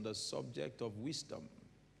 weeks on the subject of wisdom.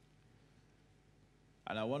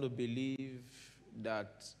 And I want to believe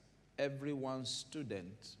that everyone's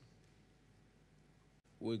student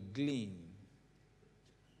will glean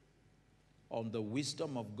on the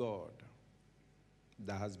wisdom of God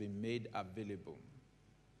that has been made available.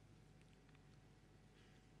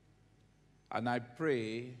 And I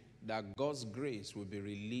pray that God's grace will be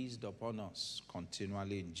released upon us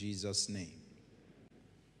continually in Jesus' name.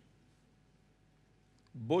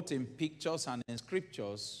 Both in pictures and in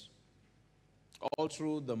scriptures, all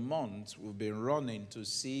through the month, we've been running to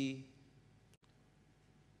see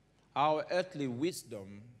how earthly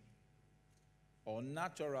wisdom, or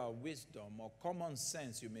natural wisdom, or common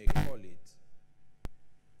sense, you may call it,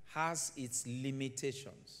 has its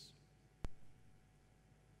limitations.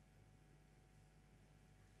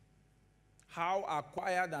 How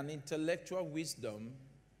acquired and intellectual wisdom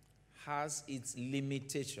has its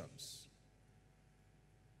limitations.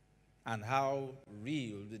 And how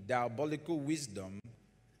real the diabolical wisdom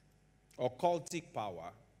or cultic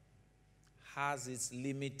power has its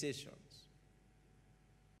limitations.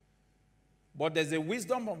 But there's a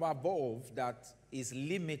wisdom from above that is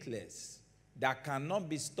limitless, that cannot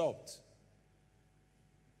be stopped,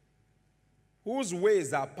 whose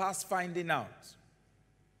ways are past finding out,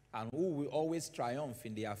 and who will always triumph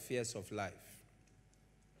in the affairs of life.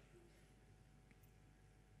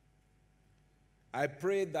 I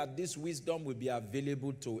pray that this wisdom will be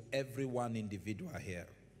available to every one individual here.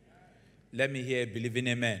 Let me hear a believing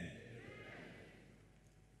amen.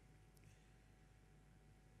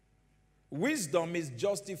 Wisdom is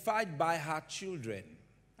justified by her children.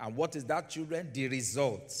 And what is that, children? The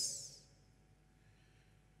results.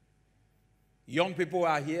 Young people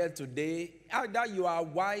are here today. Either you are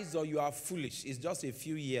wise or you are foolish. It's just a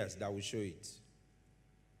few years that will show it.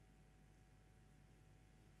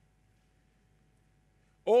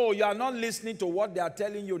 Oh, you are not listening to what they are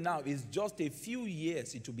telling you now. It's just a few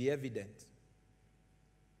years it will be evident.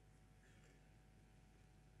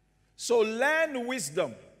 So learn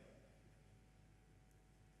wisdom.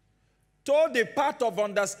 To the path of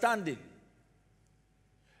understanding.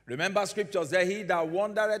 Remember scriptures there, he that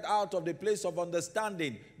wandereth out of the place of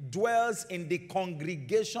understanding dwells in the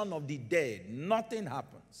congregation of the dead. Nothing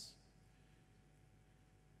happens.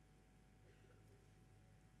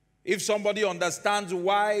 If somebody understands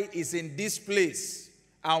why he's in this place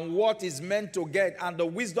and what is meant to get, and the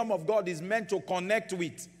wisdom of God is meant to connect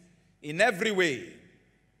with in every way,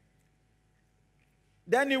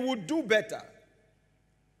 then he would do better.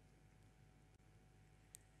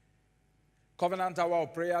 Covenant Hour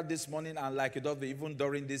of Prayer this morning, and like it does even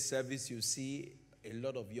during this service, you see a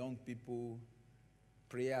lot of young people,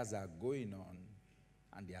 prayers are going on,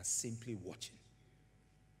 and they are simply watching.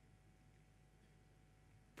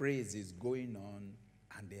 Praise is going on,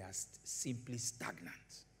 and they are simply stagnant.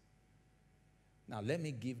 Now, let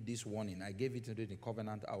me give this warning. I gave it in the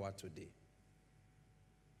covenant hour today.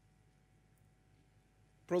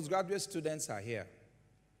 Postgraduate students are here.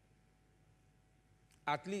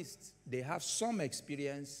 At least they have some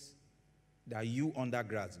experience that you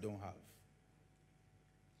undergrads don't have.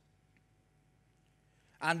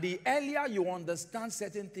 And the earlier you understand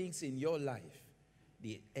certain things in your life,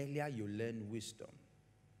 the earlier you learn wisdom.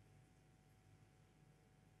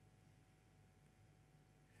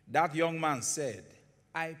 That young man said,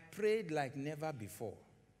 I prayed like never before.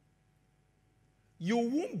 You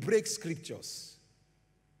won't break scriptures.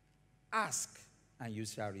 Ask and you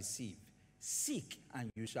shall receive. Seek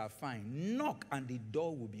and you shall find. Knock and the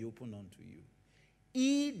door will be opened unto you.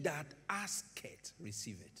 He that asketh,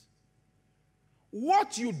 receiveth.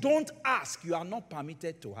 What you don't ask, you are not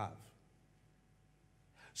permitted to have.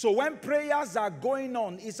 So when prayers are going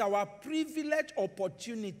on, it's our privileged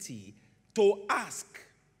opportunity to ask.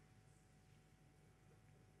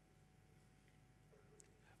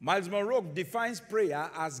 Miles Monroe defines prayer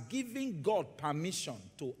as giving God permission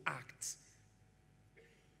to act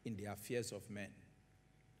in the affairs of men.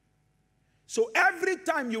 So every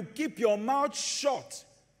time you keep your mouth shut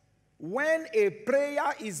when a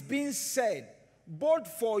prayer is being said, both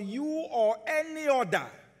for you or any other,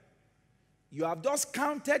 you have just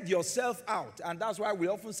counted yourself out. And that's why we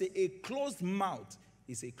often say a closed mouth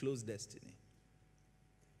is a closed destiny.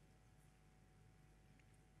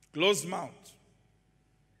 Closed mouth.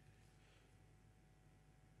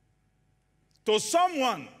 To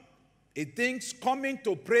someone, he thinks coming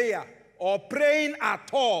to prayer or praying at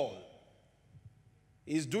all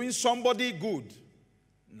is doing somebody good.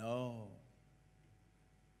 No.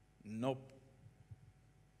 Nope.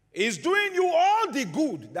 It's doing you all the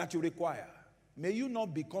good that you require. May you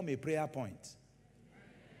not become a prayer point.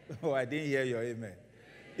 Oh, I didn't hear your amen.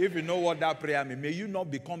 If you know what that prayer means, may you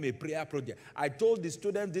not become a prayer project. I told the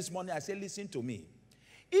students this morning, I said, listen to me.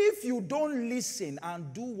 If you don't listen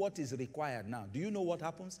and do what is required now, do you know what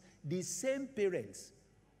happens? The same parents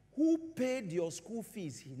who paid your school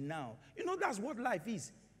fees now, you know that's what life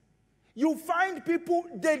is. You find people,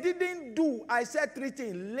 they didn't do, I said 3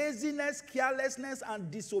 things, laziness, carelessness, and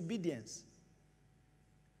disobedience,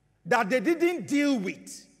 that they didn't deal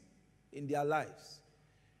with in their lives.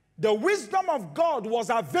 The wisdom of God was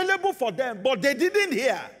available for them, but they didn't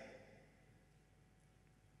hear.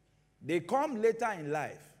 They come later in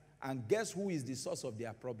life, and guess who is the source of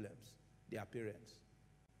their problems? Their parents.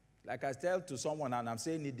 Like I tell to someone, and I'm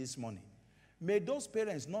saying it this morning, may those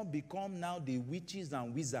parents not become now the witches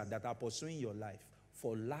and wizards that are pursuing your life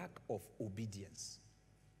for lack of obedience.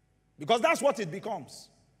 Because that's what it becomes.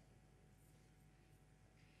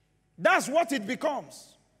 That's what it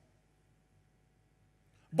becomes.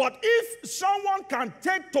 But if someone can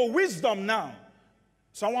take to wisdom now,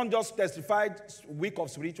 someone just testified week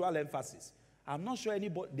of spiritual emphasis. I'm not sure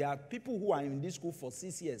anybody, there are people who are in this school for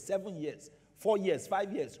 6 years, 7 years, 4 years,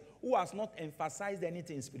 5 years, who has not emphasized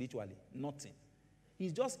anything spiritually. Nothing.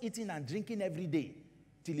 He's just eating and drinking every day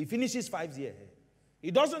till he finishes 5 years.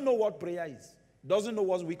 He doesn't know what prayer is. Doesn't know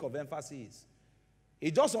what week of emphasis is.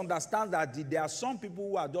 He just understands that there are some people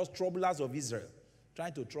who are just troublers of Israel,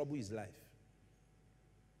 trying to trouble his life.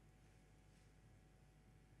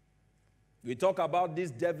 We talk about this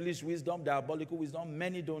devilish wisdom, diabolical wisdom.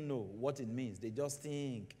 Many don't know what it means. They just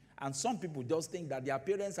think. And some people just think that their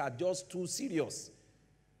parents are just too serious.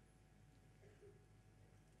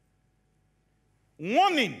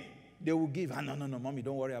 Warning, they will give. No, mommy,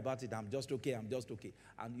 don't worry about it. I'm just okay.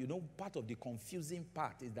 And you know, part of the confusing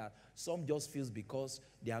part is that some just feels because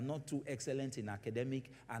they are not too excellent in academic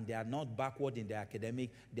and they are not backward in their academic,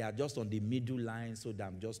 they are just on the middle line, so that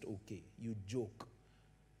I'm just okay. You joke.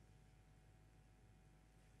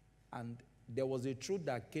 And there was a truth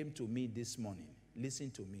that came to me this morning. Listen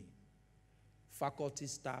to me. Faculty,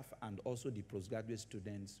 staff, and also the postgraduate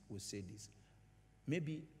students will say this.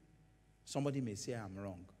 Maybe somebody may say I'm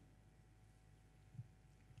wrong,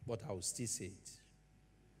 but I will still say it.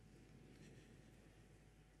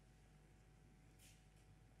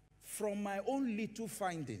 From my own little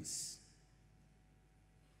findings,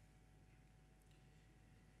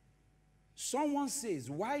 someone says,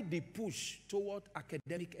 why the push toward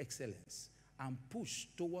academic excellence and push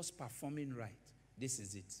towards performing right? This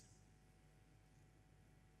is it.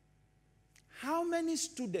 How many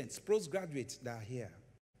students, postgraduates that are here,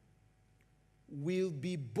 will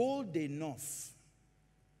be bold enough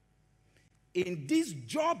in this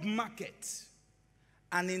job market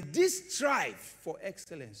and in this strive for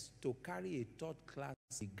excellence to carry a third-class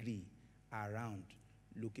degree around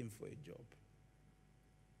looking for a job?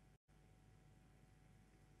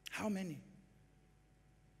 How many?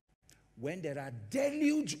 when there are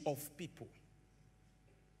deluge of people,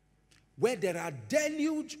 where there are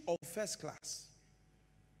deluge of first class,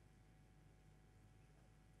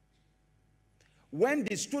 when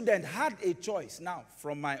the student had a choice, now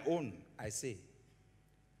from my own, I say,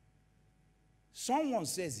 someone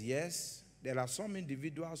says yes, there are some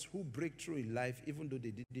individuals who break through in life even though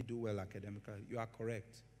they didn't do well academically. You are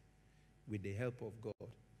correct, with the help of God.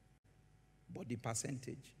 But the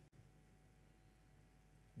percentage.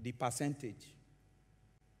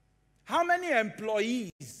 How many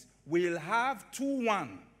employees will have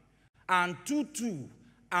 2-1 and 2-2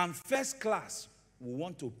 and first class will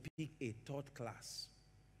want to pick a third class,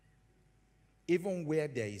 even where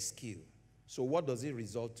there is skill? So what does it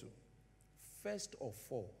result to? First of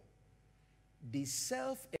all, the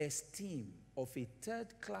self-esteem of a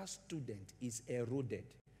third-class student is eroded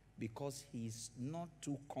because he is not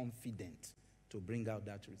too confident to bring out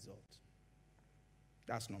that result.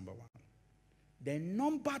 That's number one. Then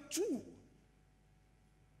number two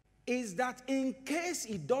is that in case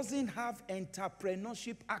he doesn't have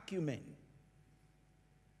entrepreneurship acumen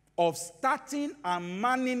of starting and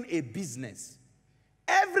manning a business,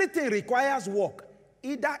 everything requires work,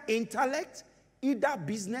 either intellect, either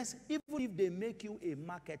business. Even if they make you a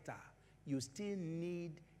marketer, you still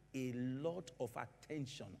need a lot of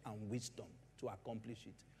attention and wisdom to accomplish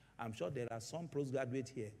it. I'm sure there are some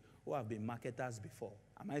postgraduates here who have been marketers before.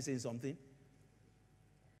 Am I saying something?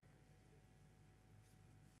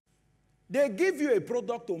 They give you a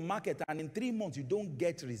product to market and in 3 months you don't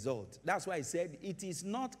get result. That's why I said it is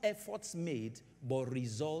not efforts made, but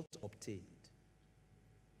results obtained.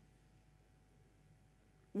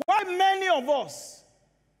 Why many of us,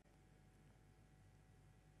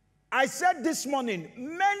 I said this morning,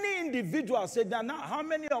 many individuals said that now, how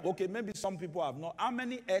many of, okay, maybe some people have not, how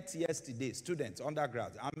many ate yesterday, students,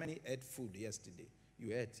 undergrads, how many ate food yesterday?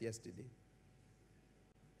 You ate yesterday?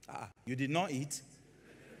 You did not eat?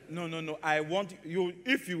 No, I want you,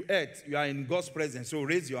 if you ate, you are in God's presence, so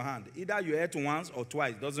raise your hand. Either you ate once or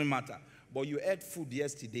twice, doesn't matter. But you ate food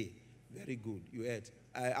yesterday. Very good, you ate.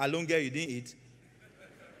 Alonga, you didn't eat?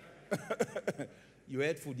 You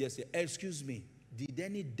ate food yesterday. Excuse me, did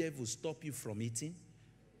any devil stop you from eating?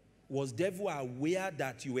 Was devil aware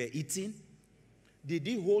that you were eating? Did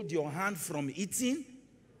he hold your hand from eating?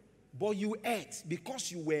 But you ate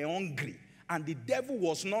because you were hungry and the devil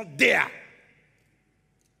was not there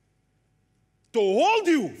to hold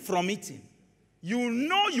you from eating. You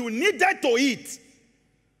know you needed to eat.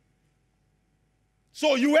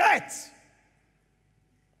 So you ate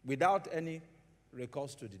without any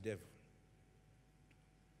recourse to the devil.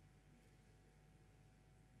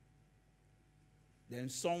 Then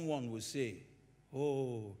someone will say,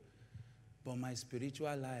 oh, but my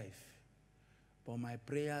spiritual life, but my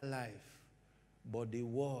prayer life, but the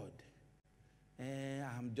word,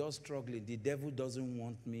 I'm just struggling. The devil doesn't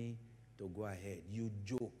want me to go ahead. You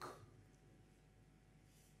joke.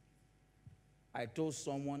 I told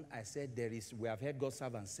someone, I said, we have heard God's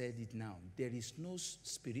servant said it now, there is no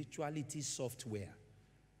spirituality software.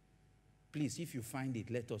 Please, if you find it,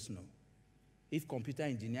 let us know. If computer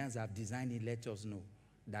engineers have designed it, let us know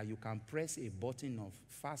that you can press a button of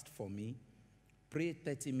fast for me, pray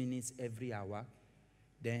 30 minutes every hour,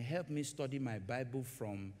 then help me study my Bible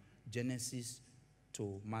from Genesis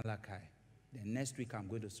to Malachi. Then next week I'm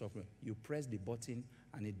going to software. You press the button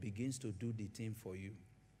and it begins to do the thing for you.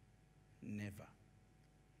 Never.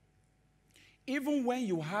 Even when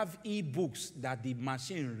you have e-books that the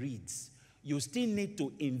machine reads, you still need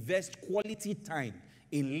to invest quality time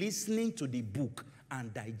in listening to the book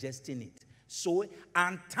and digesting it. So,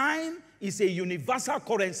 and time is a universal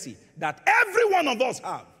currency that every one of us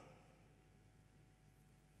have.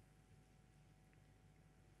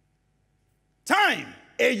 Time,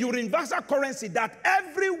 a universal currency that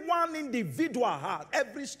every one individual has,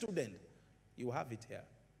 every student, you have it here.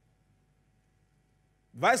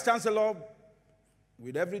 Vice Chancellor,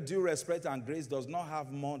 with every due respect and grace, does not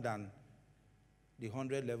have more than the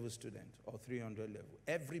 100 level student or 300 level.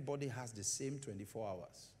 Everybody has the same 24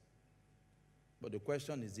 hours. But the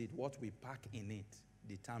question is what we pack in it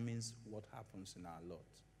determines what happens in our lot.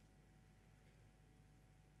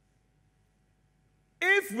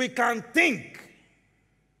 If we can think,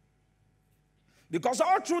 because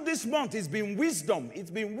all through this month it's been wisdom,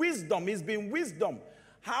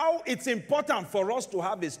 how it's important for us to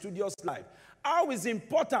have a studious life. How it's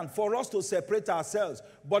important for us to separate ourselves.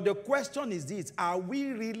 But the question is this, are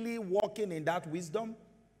we really walking in that wisdom?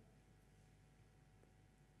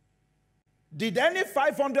 Did any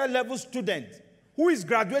 500 level student who is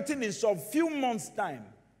graduating in some few months' time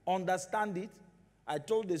understand it? I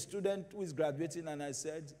told the student who is graduating and I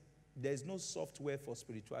said, There's no software for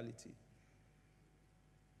spirituality.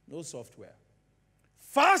 No software.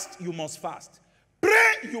 Fast, you must fast.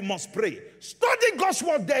 Pray, you must pray. Study God's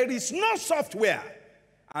word, there is no software.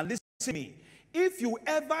 And listen to me. If you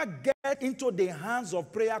ever get into the hands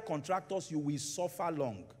of prayer contractors, you will suffer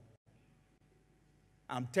long.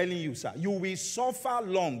 I'm telling you, sir, you will suffer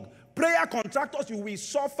long. Prayer contractors, you will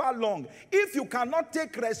suffer long. If you cannot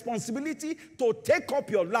take responsibility to take up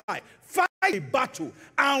your life, fight the battle,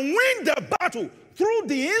 and win the battle through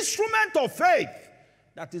the instrument of faith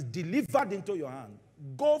that is delivered into your hand,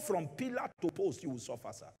 go from pillar to post, you will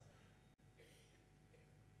suffer, sir.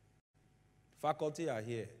 Faculty are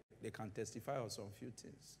here. They can testify on some few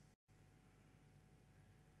things.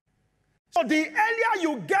 So the earlier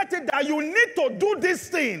you get it that you need to do this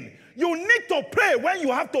thing, you need to pray when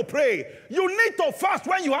you have to pray. You need to fast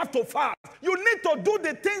when you have to fast. You need to do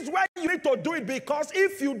the things when you need to do it, because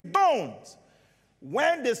if you don't,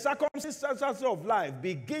 when the circumstances of life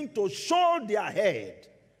begin to show their head,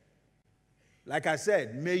 like I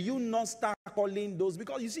said, may you not start calling those,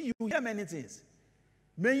 because you see, you hear many things.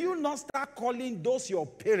 May you not start calling those your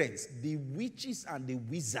parents the witches and the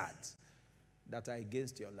wizards that are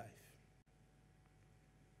against your life.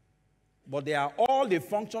 But they are all the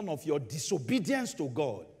function of your disobedience to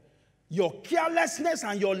God, your carelessness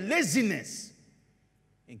and your laziness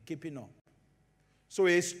in keeping up. So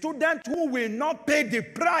a student who will not pay the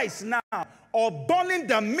price now, or burning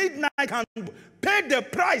the midnight candle, pay the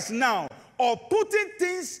price now, or putting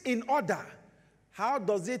things in order, how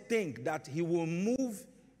does he think that he will move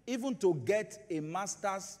even to get a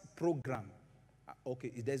master's program?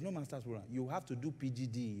 Okay, there's no master's program. You have to do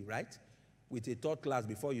PGDE, right? With a third class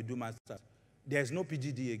before you do master's. There's no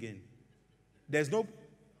PGDE again. There's no...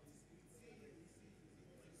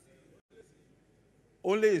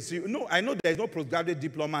 No, I know there's no postgraduate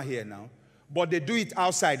diploma here now, but they do it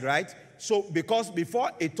outside, right? So, because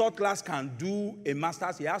before a third class can do a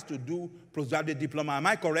master's, he has to do postgraduate diploma. Am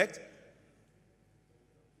I correct?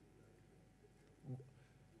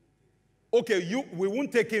 Okay, we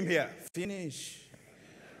won't take him here. Finish.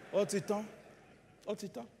 Otito.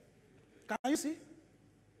 Can you see?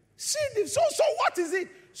 See, so what is it?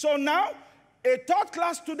 So now, a third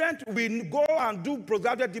class student will go and do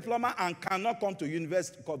postgraduate diploma and cannot come to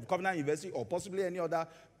university, Covenant University, or possibly any other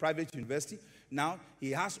private university. Now,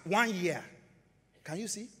 he has 1 year. Can you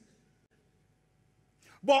see?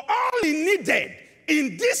 But all he needed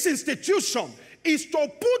in this institution is to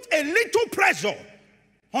put a little pressure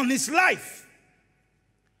on his life.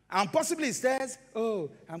 And possibly he says, oh,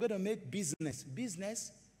 I'm going to make business.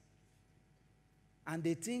 Business? And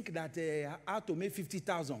they think that how to make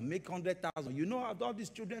 50,000, make 100,000. You know how all these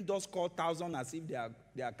children just call 1,000 as if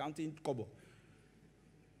they are counting kobo.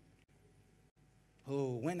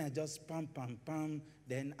 Oh, when I just pam,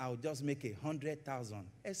 then I'll just make 100,000.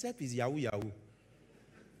 Except it's Yahoo.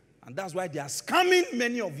 And that's why they are scamming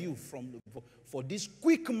many of you for this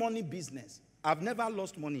quick money business. I've never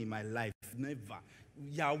lost money in my life. Never.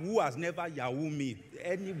 Yahoo has never Yahoo me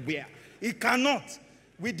anywhere. It cannot.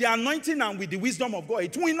 With the anointing and with the wisdom of God,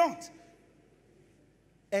 it will not.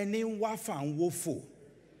 Any wafa and wofo.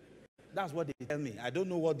 That's what they tell me. I don't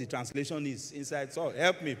know what the translation is inside. So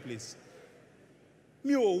help me, please.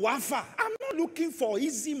 Me o wafa. I'm not looking for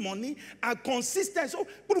easy money and consistent. So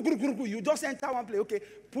you just enter one place. Okay,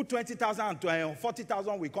 put 20,000 and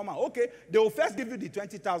 40,000 will come out. Okay, they will first give you the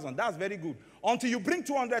 20,000. That's very good. Until you bring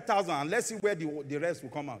 200,000 and let's see where the rest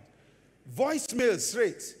will come out. Voicemail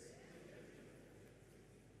straight.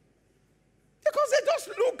 Because they just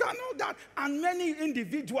look and all that. And many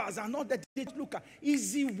individuals are not that they look at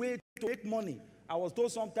easy way to make money. I was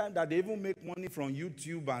told sometimes that they even make money from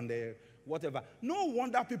YouTube and whatever. No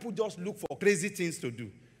wonder people just look for crazy things to do.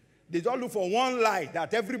 They just look for one lie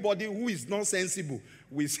that everybody who is not sensible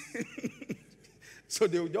will see. So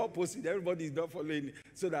they will just post it. Everybody is not following it.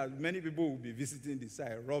 So that many people will be visiting the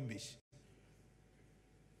site. Rubbish.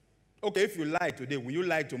 Okay, if you lie today, will you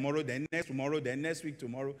lie tomorrow, then next week,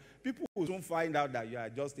 tomorrow? People will soon find out that you are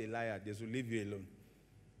just a liar. They will leave you alone.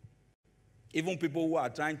 Even people who are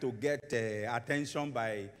trying to get attention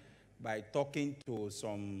by talking to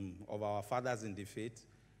some of our fathers in the faith,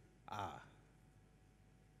 I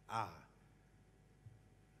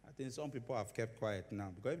think some people have kept quiet now,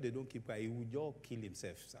 because if they don't keep quiet, he will just kill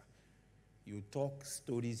himself, sir. You talk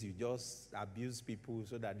stories, you just abuse people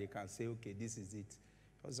so that they can say, okay, this is it.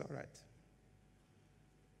 It's all right.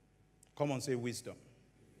 Come on, say wisdom.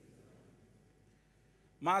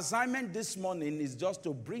 My assignment this morning is just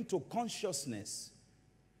to bring to consciousness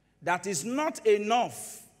that it's not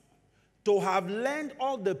enough to have learned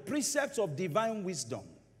all the precepts of divine wisdom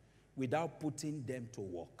without putting them to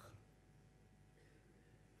work.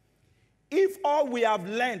 If all we have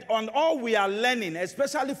learned, and all we are learning,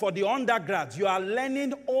 especially for the undergrads, you are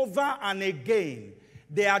learning over and again,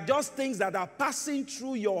 they are just things that are passing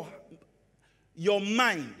through your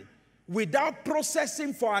mind without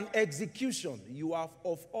processing for an execution, you are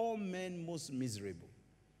of all men most miserable.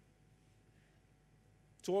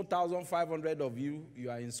 2,500 of you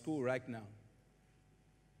are in school right now.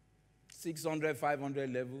 600,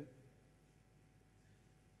 500 level.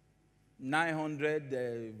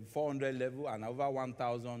 900, 400 level, and over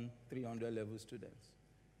 1,300 level students.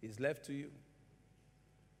 It's left to you.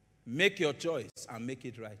 Make your choice and make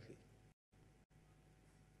it rightly.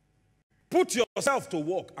 Put yourself to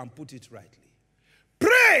work and put it rightly.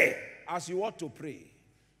 Pray as you ought to pray.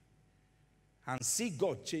 And see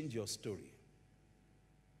God change your story.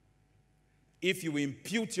 If you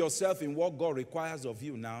impute yourself in what God requires of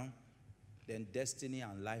you now, then destiny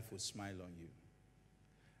and life will smile on you.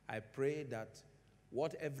 I pray that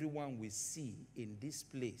what everyone will see in this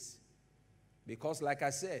place, because like I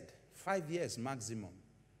said, 5 years maximum,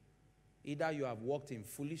 either you have walked in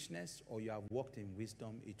foolishness or you have walked in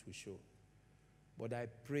wisdom, it will show. But I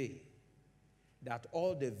pray that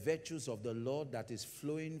all the virtues of the Lord that is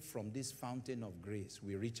flowing from this fountain of grace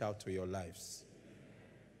will reach out to your lives.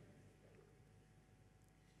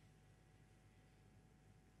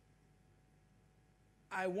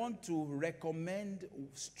 I want to recommend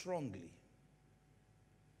strongly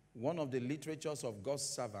one of the literatures of God's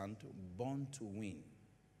servant, Born to Win,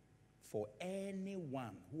 for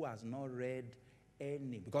anyone who has not read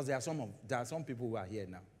any, because there are some people who are here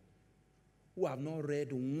now who have not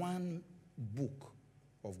read one book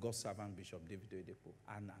of God's servant Bishop David Oyedepo,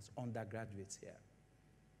 and as undergraduates here.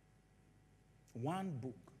 One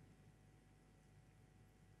book.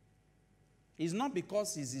 It's not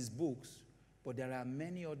because it's his books, but there are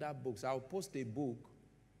many other books. I'll post a book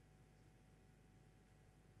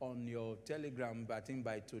on your Telegram, I think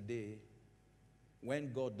by today,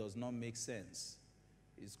 When God Does Not Make Sense.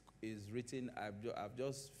 Is written. I've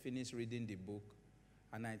just finished reading the book,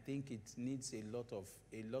 and I think it needs a lot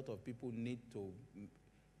of people need to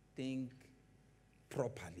think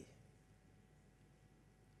properly.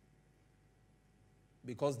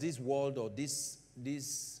 Because this world, or this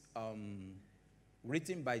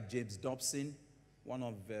written by James Dobson, one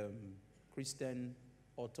of Christian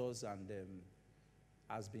authors, and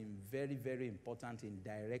has been very, very important in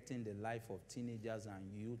directing the life of teenagers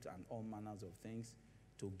and youth and all manners of things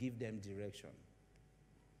to give them direction.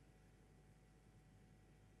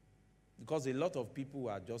 Because a lot of people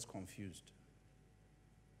are just confused,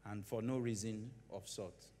 and for no reason of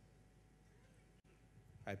sort.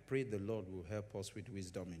 I pray the Lord will help us with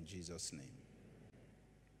wisdom in Jesus' name.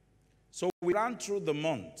 So we ran through the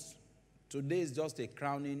month. Today is just a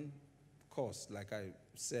crowning course, like I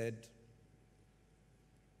said.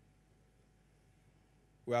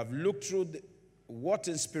 We have looked through what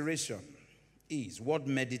inspiration is, what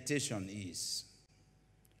meditation is,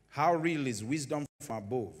 how real is wisdom from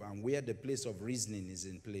above, and where the place of reasoning is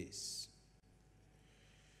in place,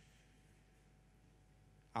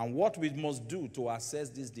 and what we must do to access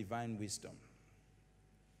this divine wisdom.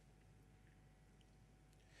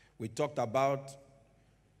 We talked about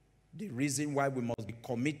the reason why we must be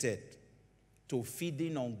committed to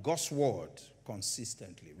feeding on God's word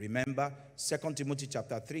consistently. Remember, 2 Timothy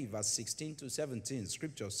chapter 3, verse 16 to 17,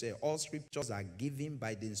 scriptures say, all scriptures are given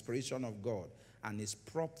by the inspiration of God and is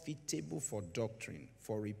profitable for doctrine,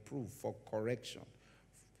 for reproof, for correction,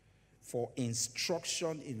 for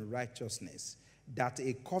instruction in righteousness, that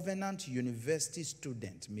a covenant university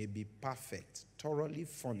student may be perfect, thoroughly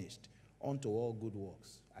furnished unto all good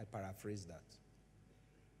works. I paraphrase that.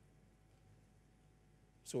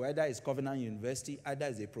 So either it's Covenant University, either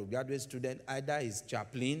it's a postgraduate student, either it's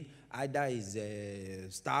chaplain, either it's a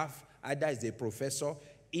staff, either it's a professor.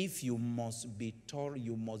 If you must be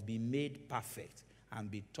you must be made perfect and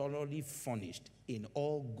be thoroughly furnished in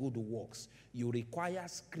all good works. You require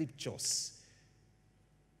scriptures.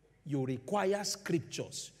 You require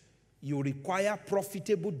scriptures. You require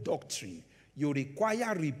profitable doctrine. You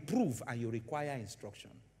require reproof, and you require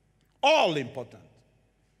instruction. All important.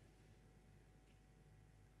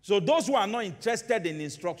 So those who are not interested in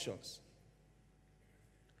instructions,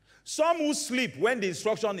 some who sleep when the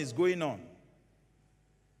instruction is going on,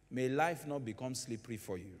 may life not become slippery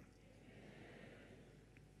for you.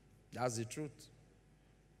 That's the truth.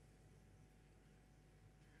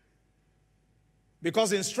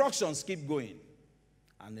 Because instructions keep going,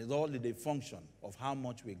 and it's all the function of how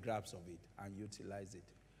much we grasp of it and utilize it.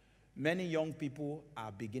 Many young people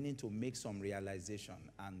are beginning to make some realization,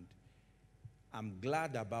 and I'm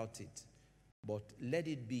glad about it. But let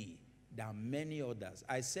it be There are many others.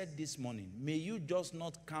 I said this morning, may you just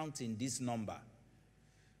not count in this number.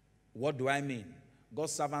 What do I mean?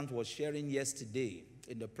 God's servant was sharing yesterday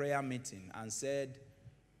in the prayer meeting and said,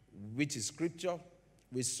 which is scripture,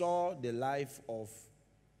 we saw the life of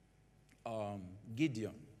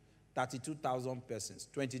Gideon, 32,000 persons.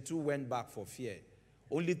 22 went back for fear.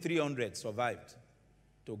 Only 300 survived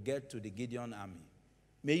to get to the Gideon army.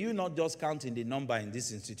 May you not just count in the number in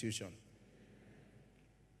this institution.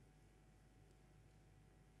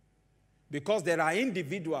 Because there are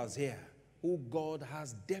individuals here who God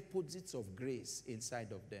has deposits of grace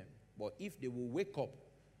inside of them. But if they will wake up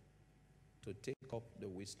to take up the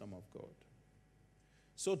wisdom of God.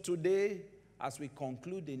 So today, as we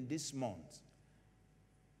conclude in this month,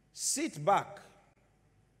 sit back.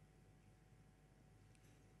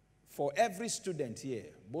 For every student here,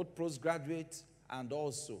 both postgraduates and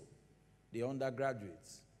also the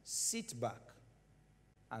undergraduates, sit back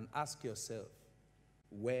and ask yourself,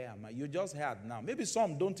 where am I? You just heard now. Maybe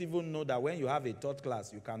some don't even know that when you have a third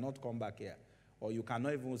class, you cannot come back here. Or you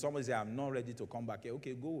cannot even, somebody say, I'm not ready to come back here.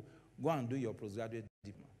 Okay, go and do your postgraduate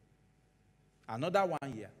diploma. Another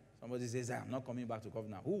 1 year. Somebody says, I'm not coming back to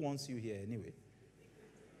Covenant. Who wants you here anyway?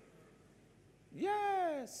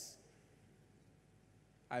 Yes.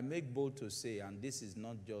 I make bold to say, and this is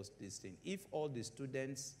not just this thing, if all the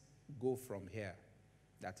students go from here,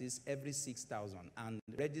 that is every 6,000, and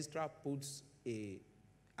the registrar puts a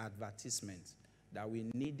advertisement that we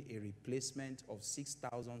need a replacement of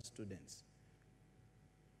 6,000 students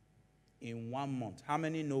in 1 month, how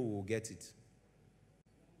many know we'll get it?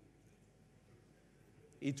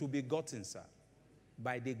 It will be gotten, sir.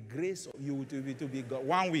 By the grace of you, it will be got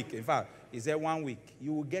 1 week. In fact, he said 1 week.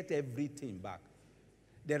 You will get everything back.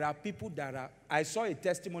 There are people that are, I saw a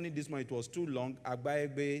testimony this morning, it was too long,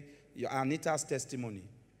 Agbaegbe, Anita's testimony.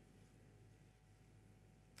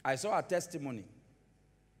 I saw her testimony.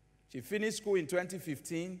 She finished school in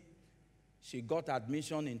 2015. She got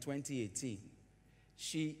admission in 2018.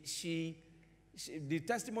 The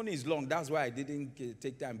testimony is long. That's why I didn't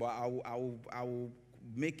take time, but I will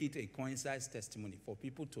make it a coincide testimony for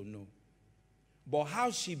people to know. But how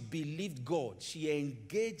she believed God, she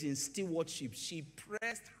engaged in stewardship, she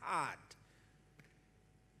pressed hard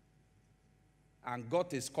and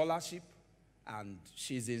got a scholarship, and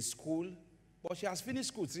she's in school. But she has finished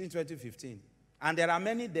school since 2015. And there are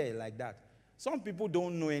many there like that. Some people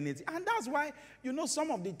don't know anything. And that's why, you know,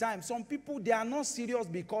 some of the time, some people, they are not serious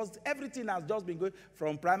because everything has just been going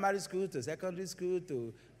from primary school to secondary school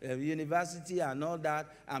to university and all that.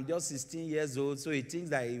 I'm just 16 years old, so he thinks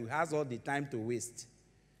that he has all the time to waste.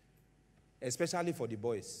 Especially for the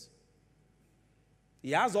boys.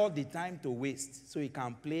 He has all the time to waste, so he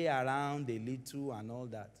can play around a little and all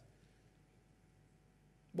that.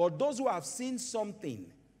 But those who have seen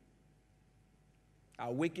something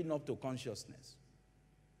are waking up to consciousness.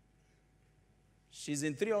 She's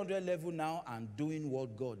in 300 level now and doing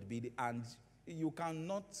what God bid. And you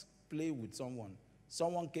cannot play with someone.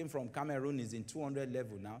 Someone came from Cameroon, is in 200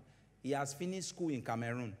 level now. He has finished school in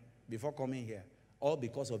Cameroon before coming here. All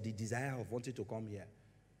because of the desire of wanting to come here.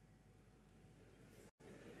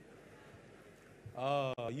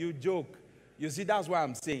 Oh, you joke. You see, that's what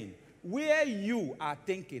I'm saying. Where you are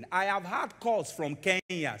thinking, I have had calls from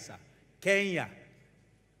Kenya, sir. Kenya.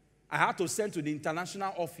 I had to send to the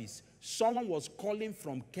international office. Someone was calling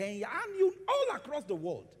from Kenya, and all across the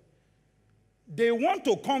world. They want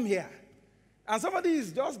to come here. And somebody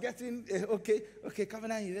is just getting, okay,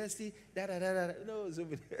 Covenant University, no, it's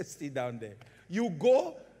university down there. You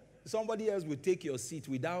go, somebody else will take your seat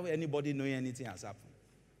without anybody knowing anything has happened.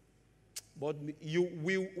 But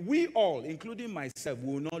we all, including myself,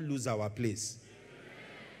 will not lose our place.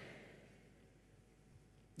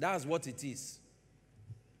 That's what it is.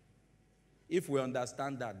 If we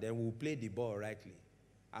understand that, then we'll play the ball rightly.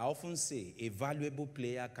 I often say a valuable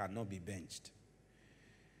player cannot be benched.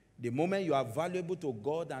 The moment you are valuable to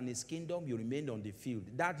God and His kingdom, you remain on the field.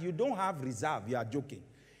 That you don't have reserve, you are joking.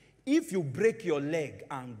 If you break your leg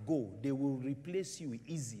and go, they will replace you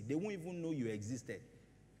easy. They won't even know you existed.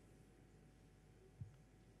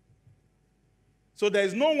 So there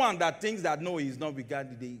is no one that thinks that, no, he's not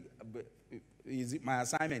regarded. Is it my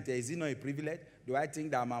assignment? Is it not a privilege? Do I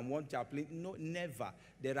think that I'm one chaplain? No, never.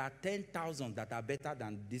 There are 10,000 that are better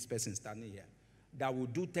than this person standing here. That will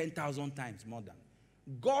do 10,000 times more than.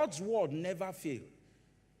 God's word never fails.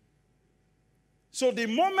 So the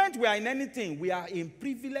moment we are in anything, we are in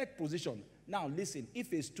privileged position. Now listen,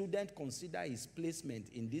 if a student considers his placement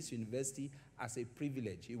in this university as a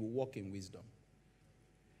privilege, he will walk in wisdom.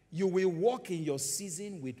 You will walk in your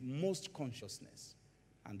season with most consciousness,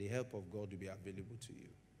 and the help of God will be available to you.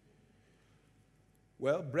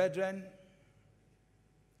 Well, brethren,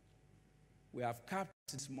 we have capped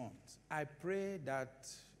this month. I pray that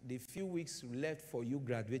the few weeks left for you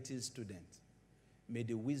graduating students, may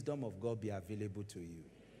the wisdom of God be available to you.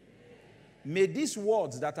 May these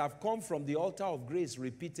words that have come from the altar of grace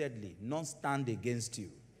repeatedly not stand against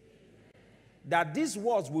you. That these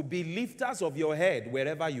words will be lifters of your head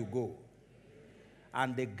wherever you go.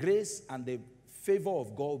 And the grace and the favor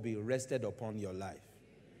of God will be rested upon your life.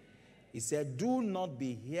 He said, do not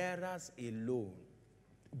be hearers alone,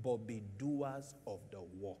 but be doers of the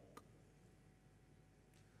work.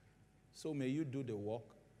 So may you do the work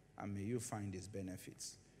and may you find his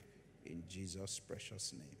benefits. In Jesus'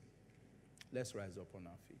 precious name. Let's rise up on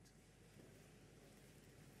our feet.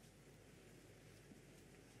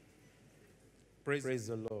 Praise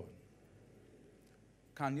the Lord.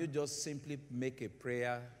 Can you just simply make a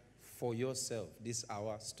prayer for yourself this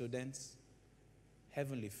hour, students?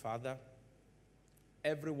 Heavenly Father,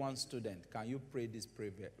 everyone student, can you pray this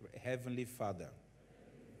prayer? Heavenly Father,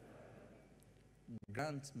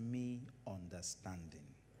 grant me understanding.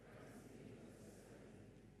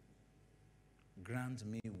 Grant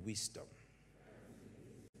me wisdom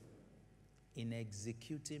in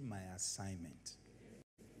executing my assignment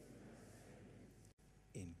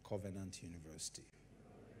in Covenant University.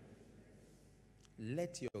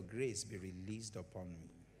 Let your grace be released upon me,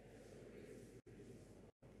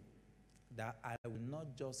 that I will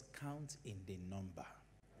not just count in the number.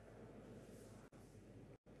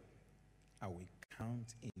 I will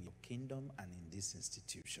count in your kingdom and in this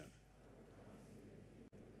institution.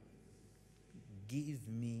 Give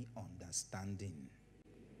me understanding,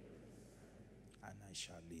 and I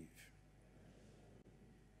shall live.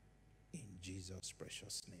 In Jesus'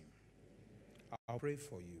 precious name. I'll pray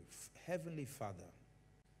for you. Heavenly Father,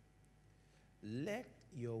 let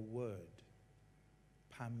your word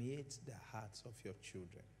permeate the hearts of your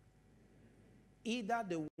children. Either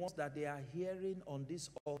the ones that they are hearing on this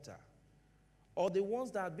altar, or the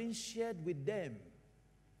ones that have been shared with them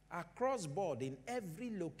across board in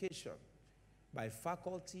every location, by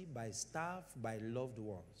faculty, by staff, by loved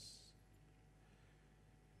ones,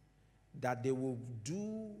 that they will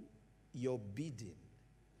do your bidding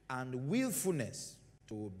and willfulness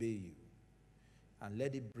to obey you, and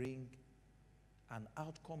let it bring an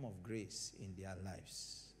outcome of grace in their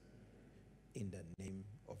lives, in the name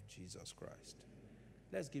of Jesus Christ.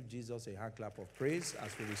 Let's give Jesus a hand clap of praise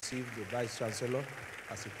as we receive the Vice Chancellor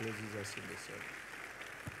as he closes us in the service.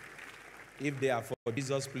 If they are for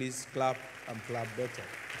Jesus, please clap and clap better.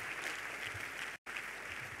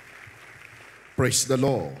 Praise the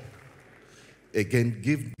Lord. Again,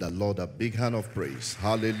 give the Lord a big hand of praise.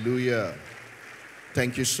 Hallelujah.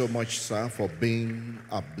 Thank you so much, sir, for being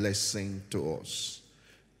a blessing to us.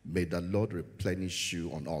 May the Lord replenish you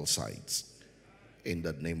on all sides. In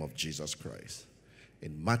the name of Jesus Christ.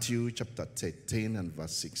 In Matthew chapter 13 and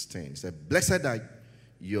verse 16, it said, blessed are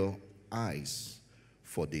your eyes,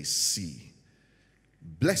 for they see.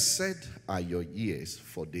 Blessed are your ears,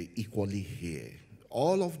 for they equally hear.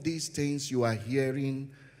 All of these things you are hearing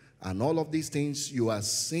and all of these things you are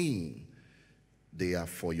seeing, they are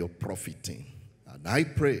for your profiting. And I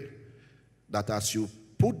pray that as you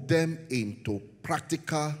put them into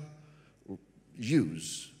practical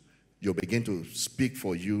use, you'll begin to speak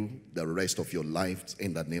for you the rest of your life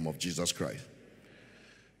in the name of Jesus Christ.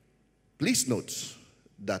 Please note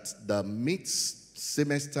that the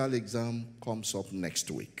mid-semestral exam comes up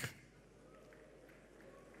next week.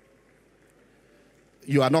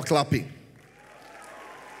 You are not clapping.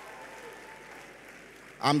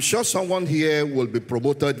 I'm sure someone here will be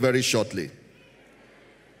promoted very shortly.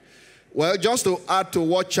 Well, just to add to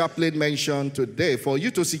what Chaplain mentioned today, for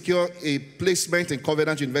you to secure a placement in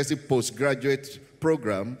Covenant University postgraduate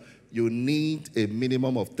program, you need a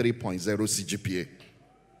minimum of 3.0 CGPA.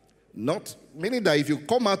 Not meaning that if you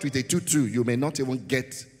come out with a 2.2, you may not even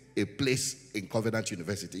get a place in Covenant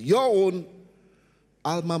University. Your own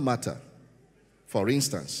alma mater, for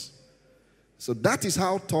instance. So that is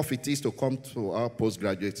how tough it is to come to our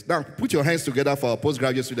postgraduates. Now, put your hands together for our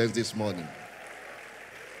postgraduate students this morning.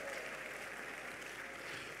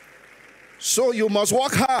 So you must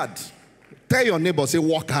work hard. Tell your neighbor, say,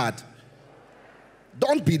 work hard.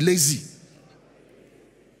 Don't be lazy.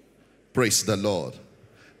 Praise the Lord.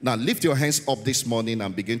 Now lift your hands up this morning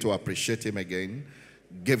and begin to appreciate him again.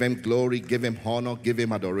 Give him glory, give him honor, give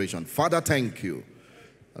him adoration. Father, thank you.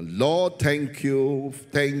 Lord, thank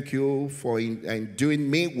you for enduing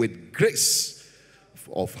me with grace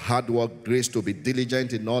of hard work, grace to be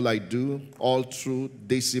diligent in all I do, all through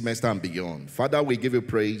this semester and beyond. Father, we give you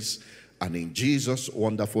praise, and in Jesus'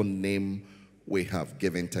 wonderful name we have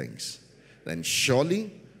given thanks. then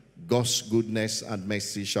surely God's goodness and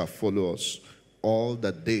mercy shall follow us all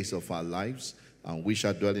the days of our lives, and we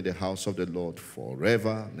shall dwell in the house of the Lord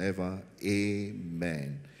forever and ever.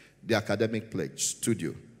 Amen. The academic pledge,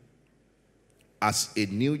 studio. As a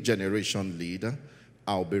new generation leader,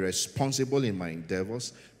 I'll be responsible in my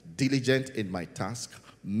endeavors, diligent in my task,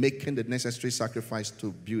 making the necessary sacrifice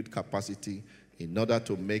to build capacity in order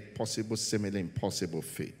to make possible seemingly impossible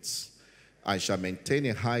feats. I shall maintain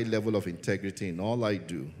a high level of integrity in all I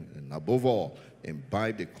do, and above all,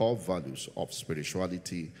 imbibe the core values of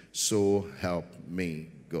spirituality. So help me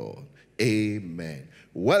God. Amen.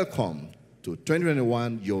 Welcome to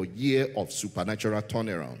 2021, your year of supernatural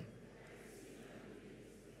turnaround.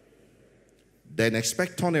 Then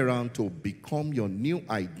expect turnaround to become your new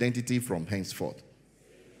identity from henceforth.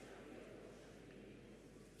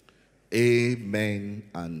 Amen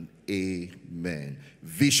and amen.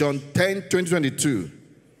 Vision 10 2022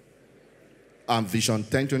 and Vision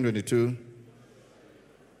 10 2022.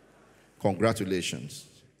 Congratulations.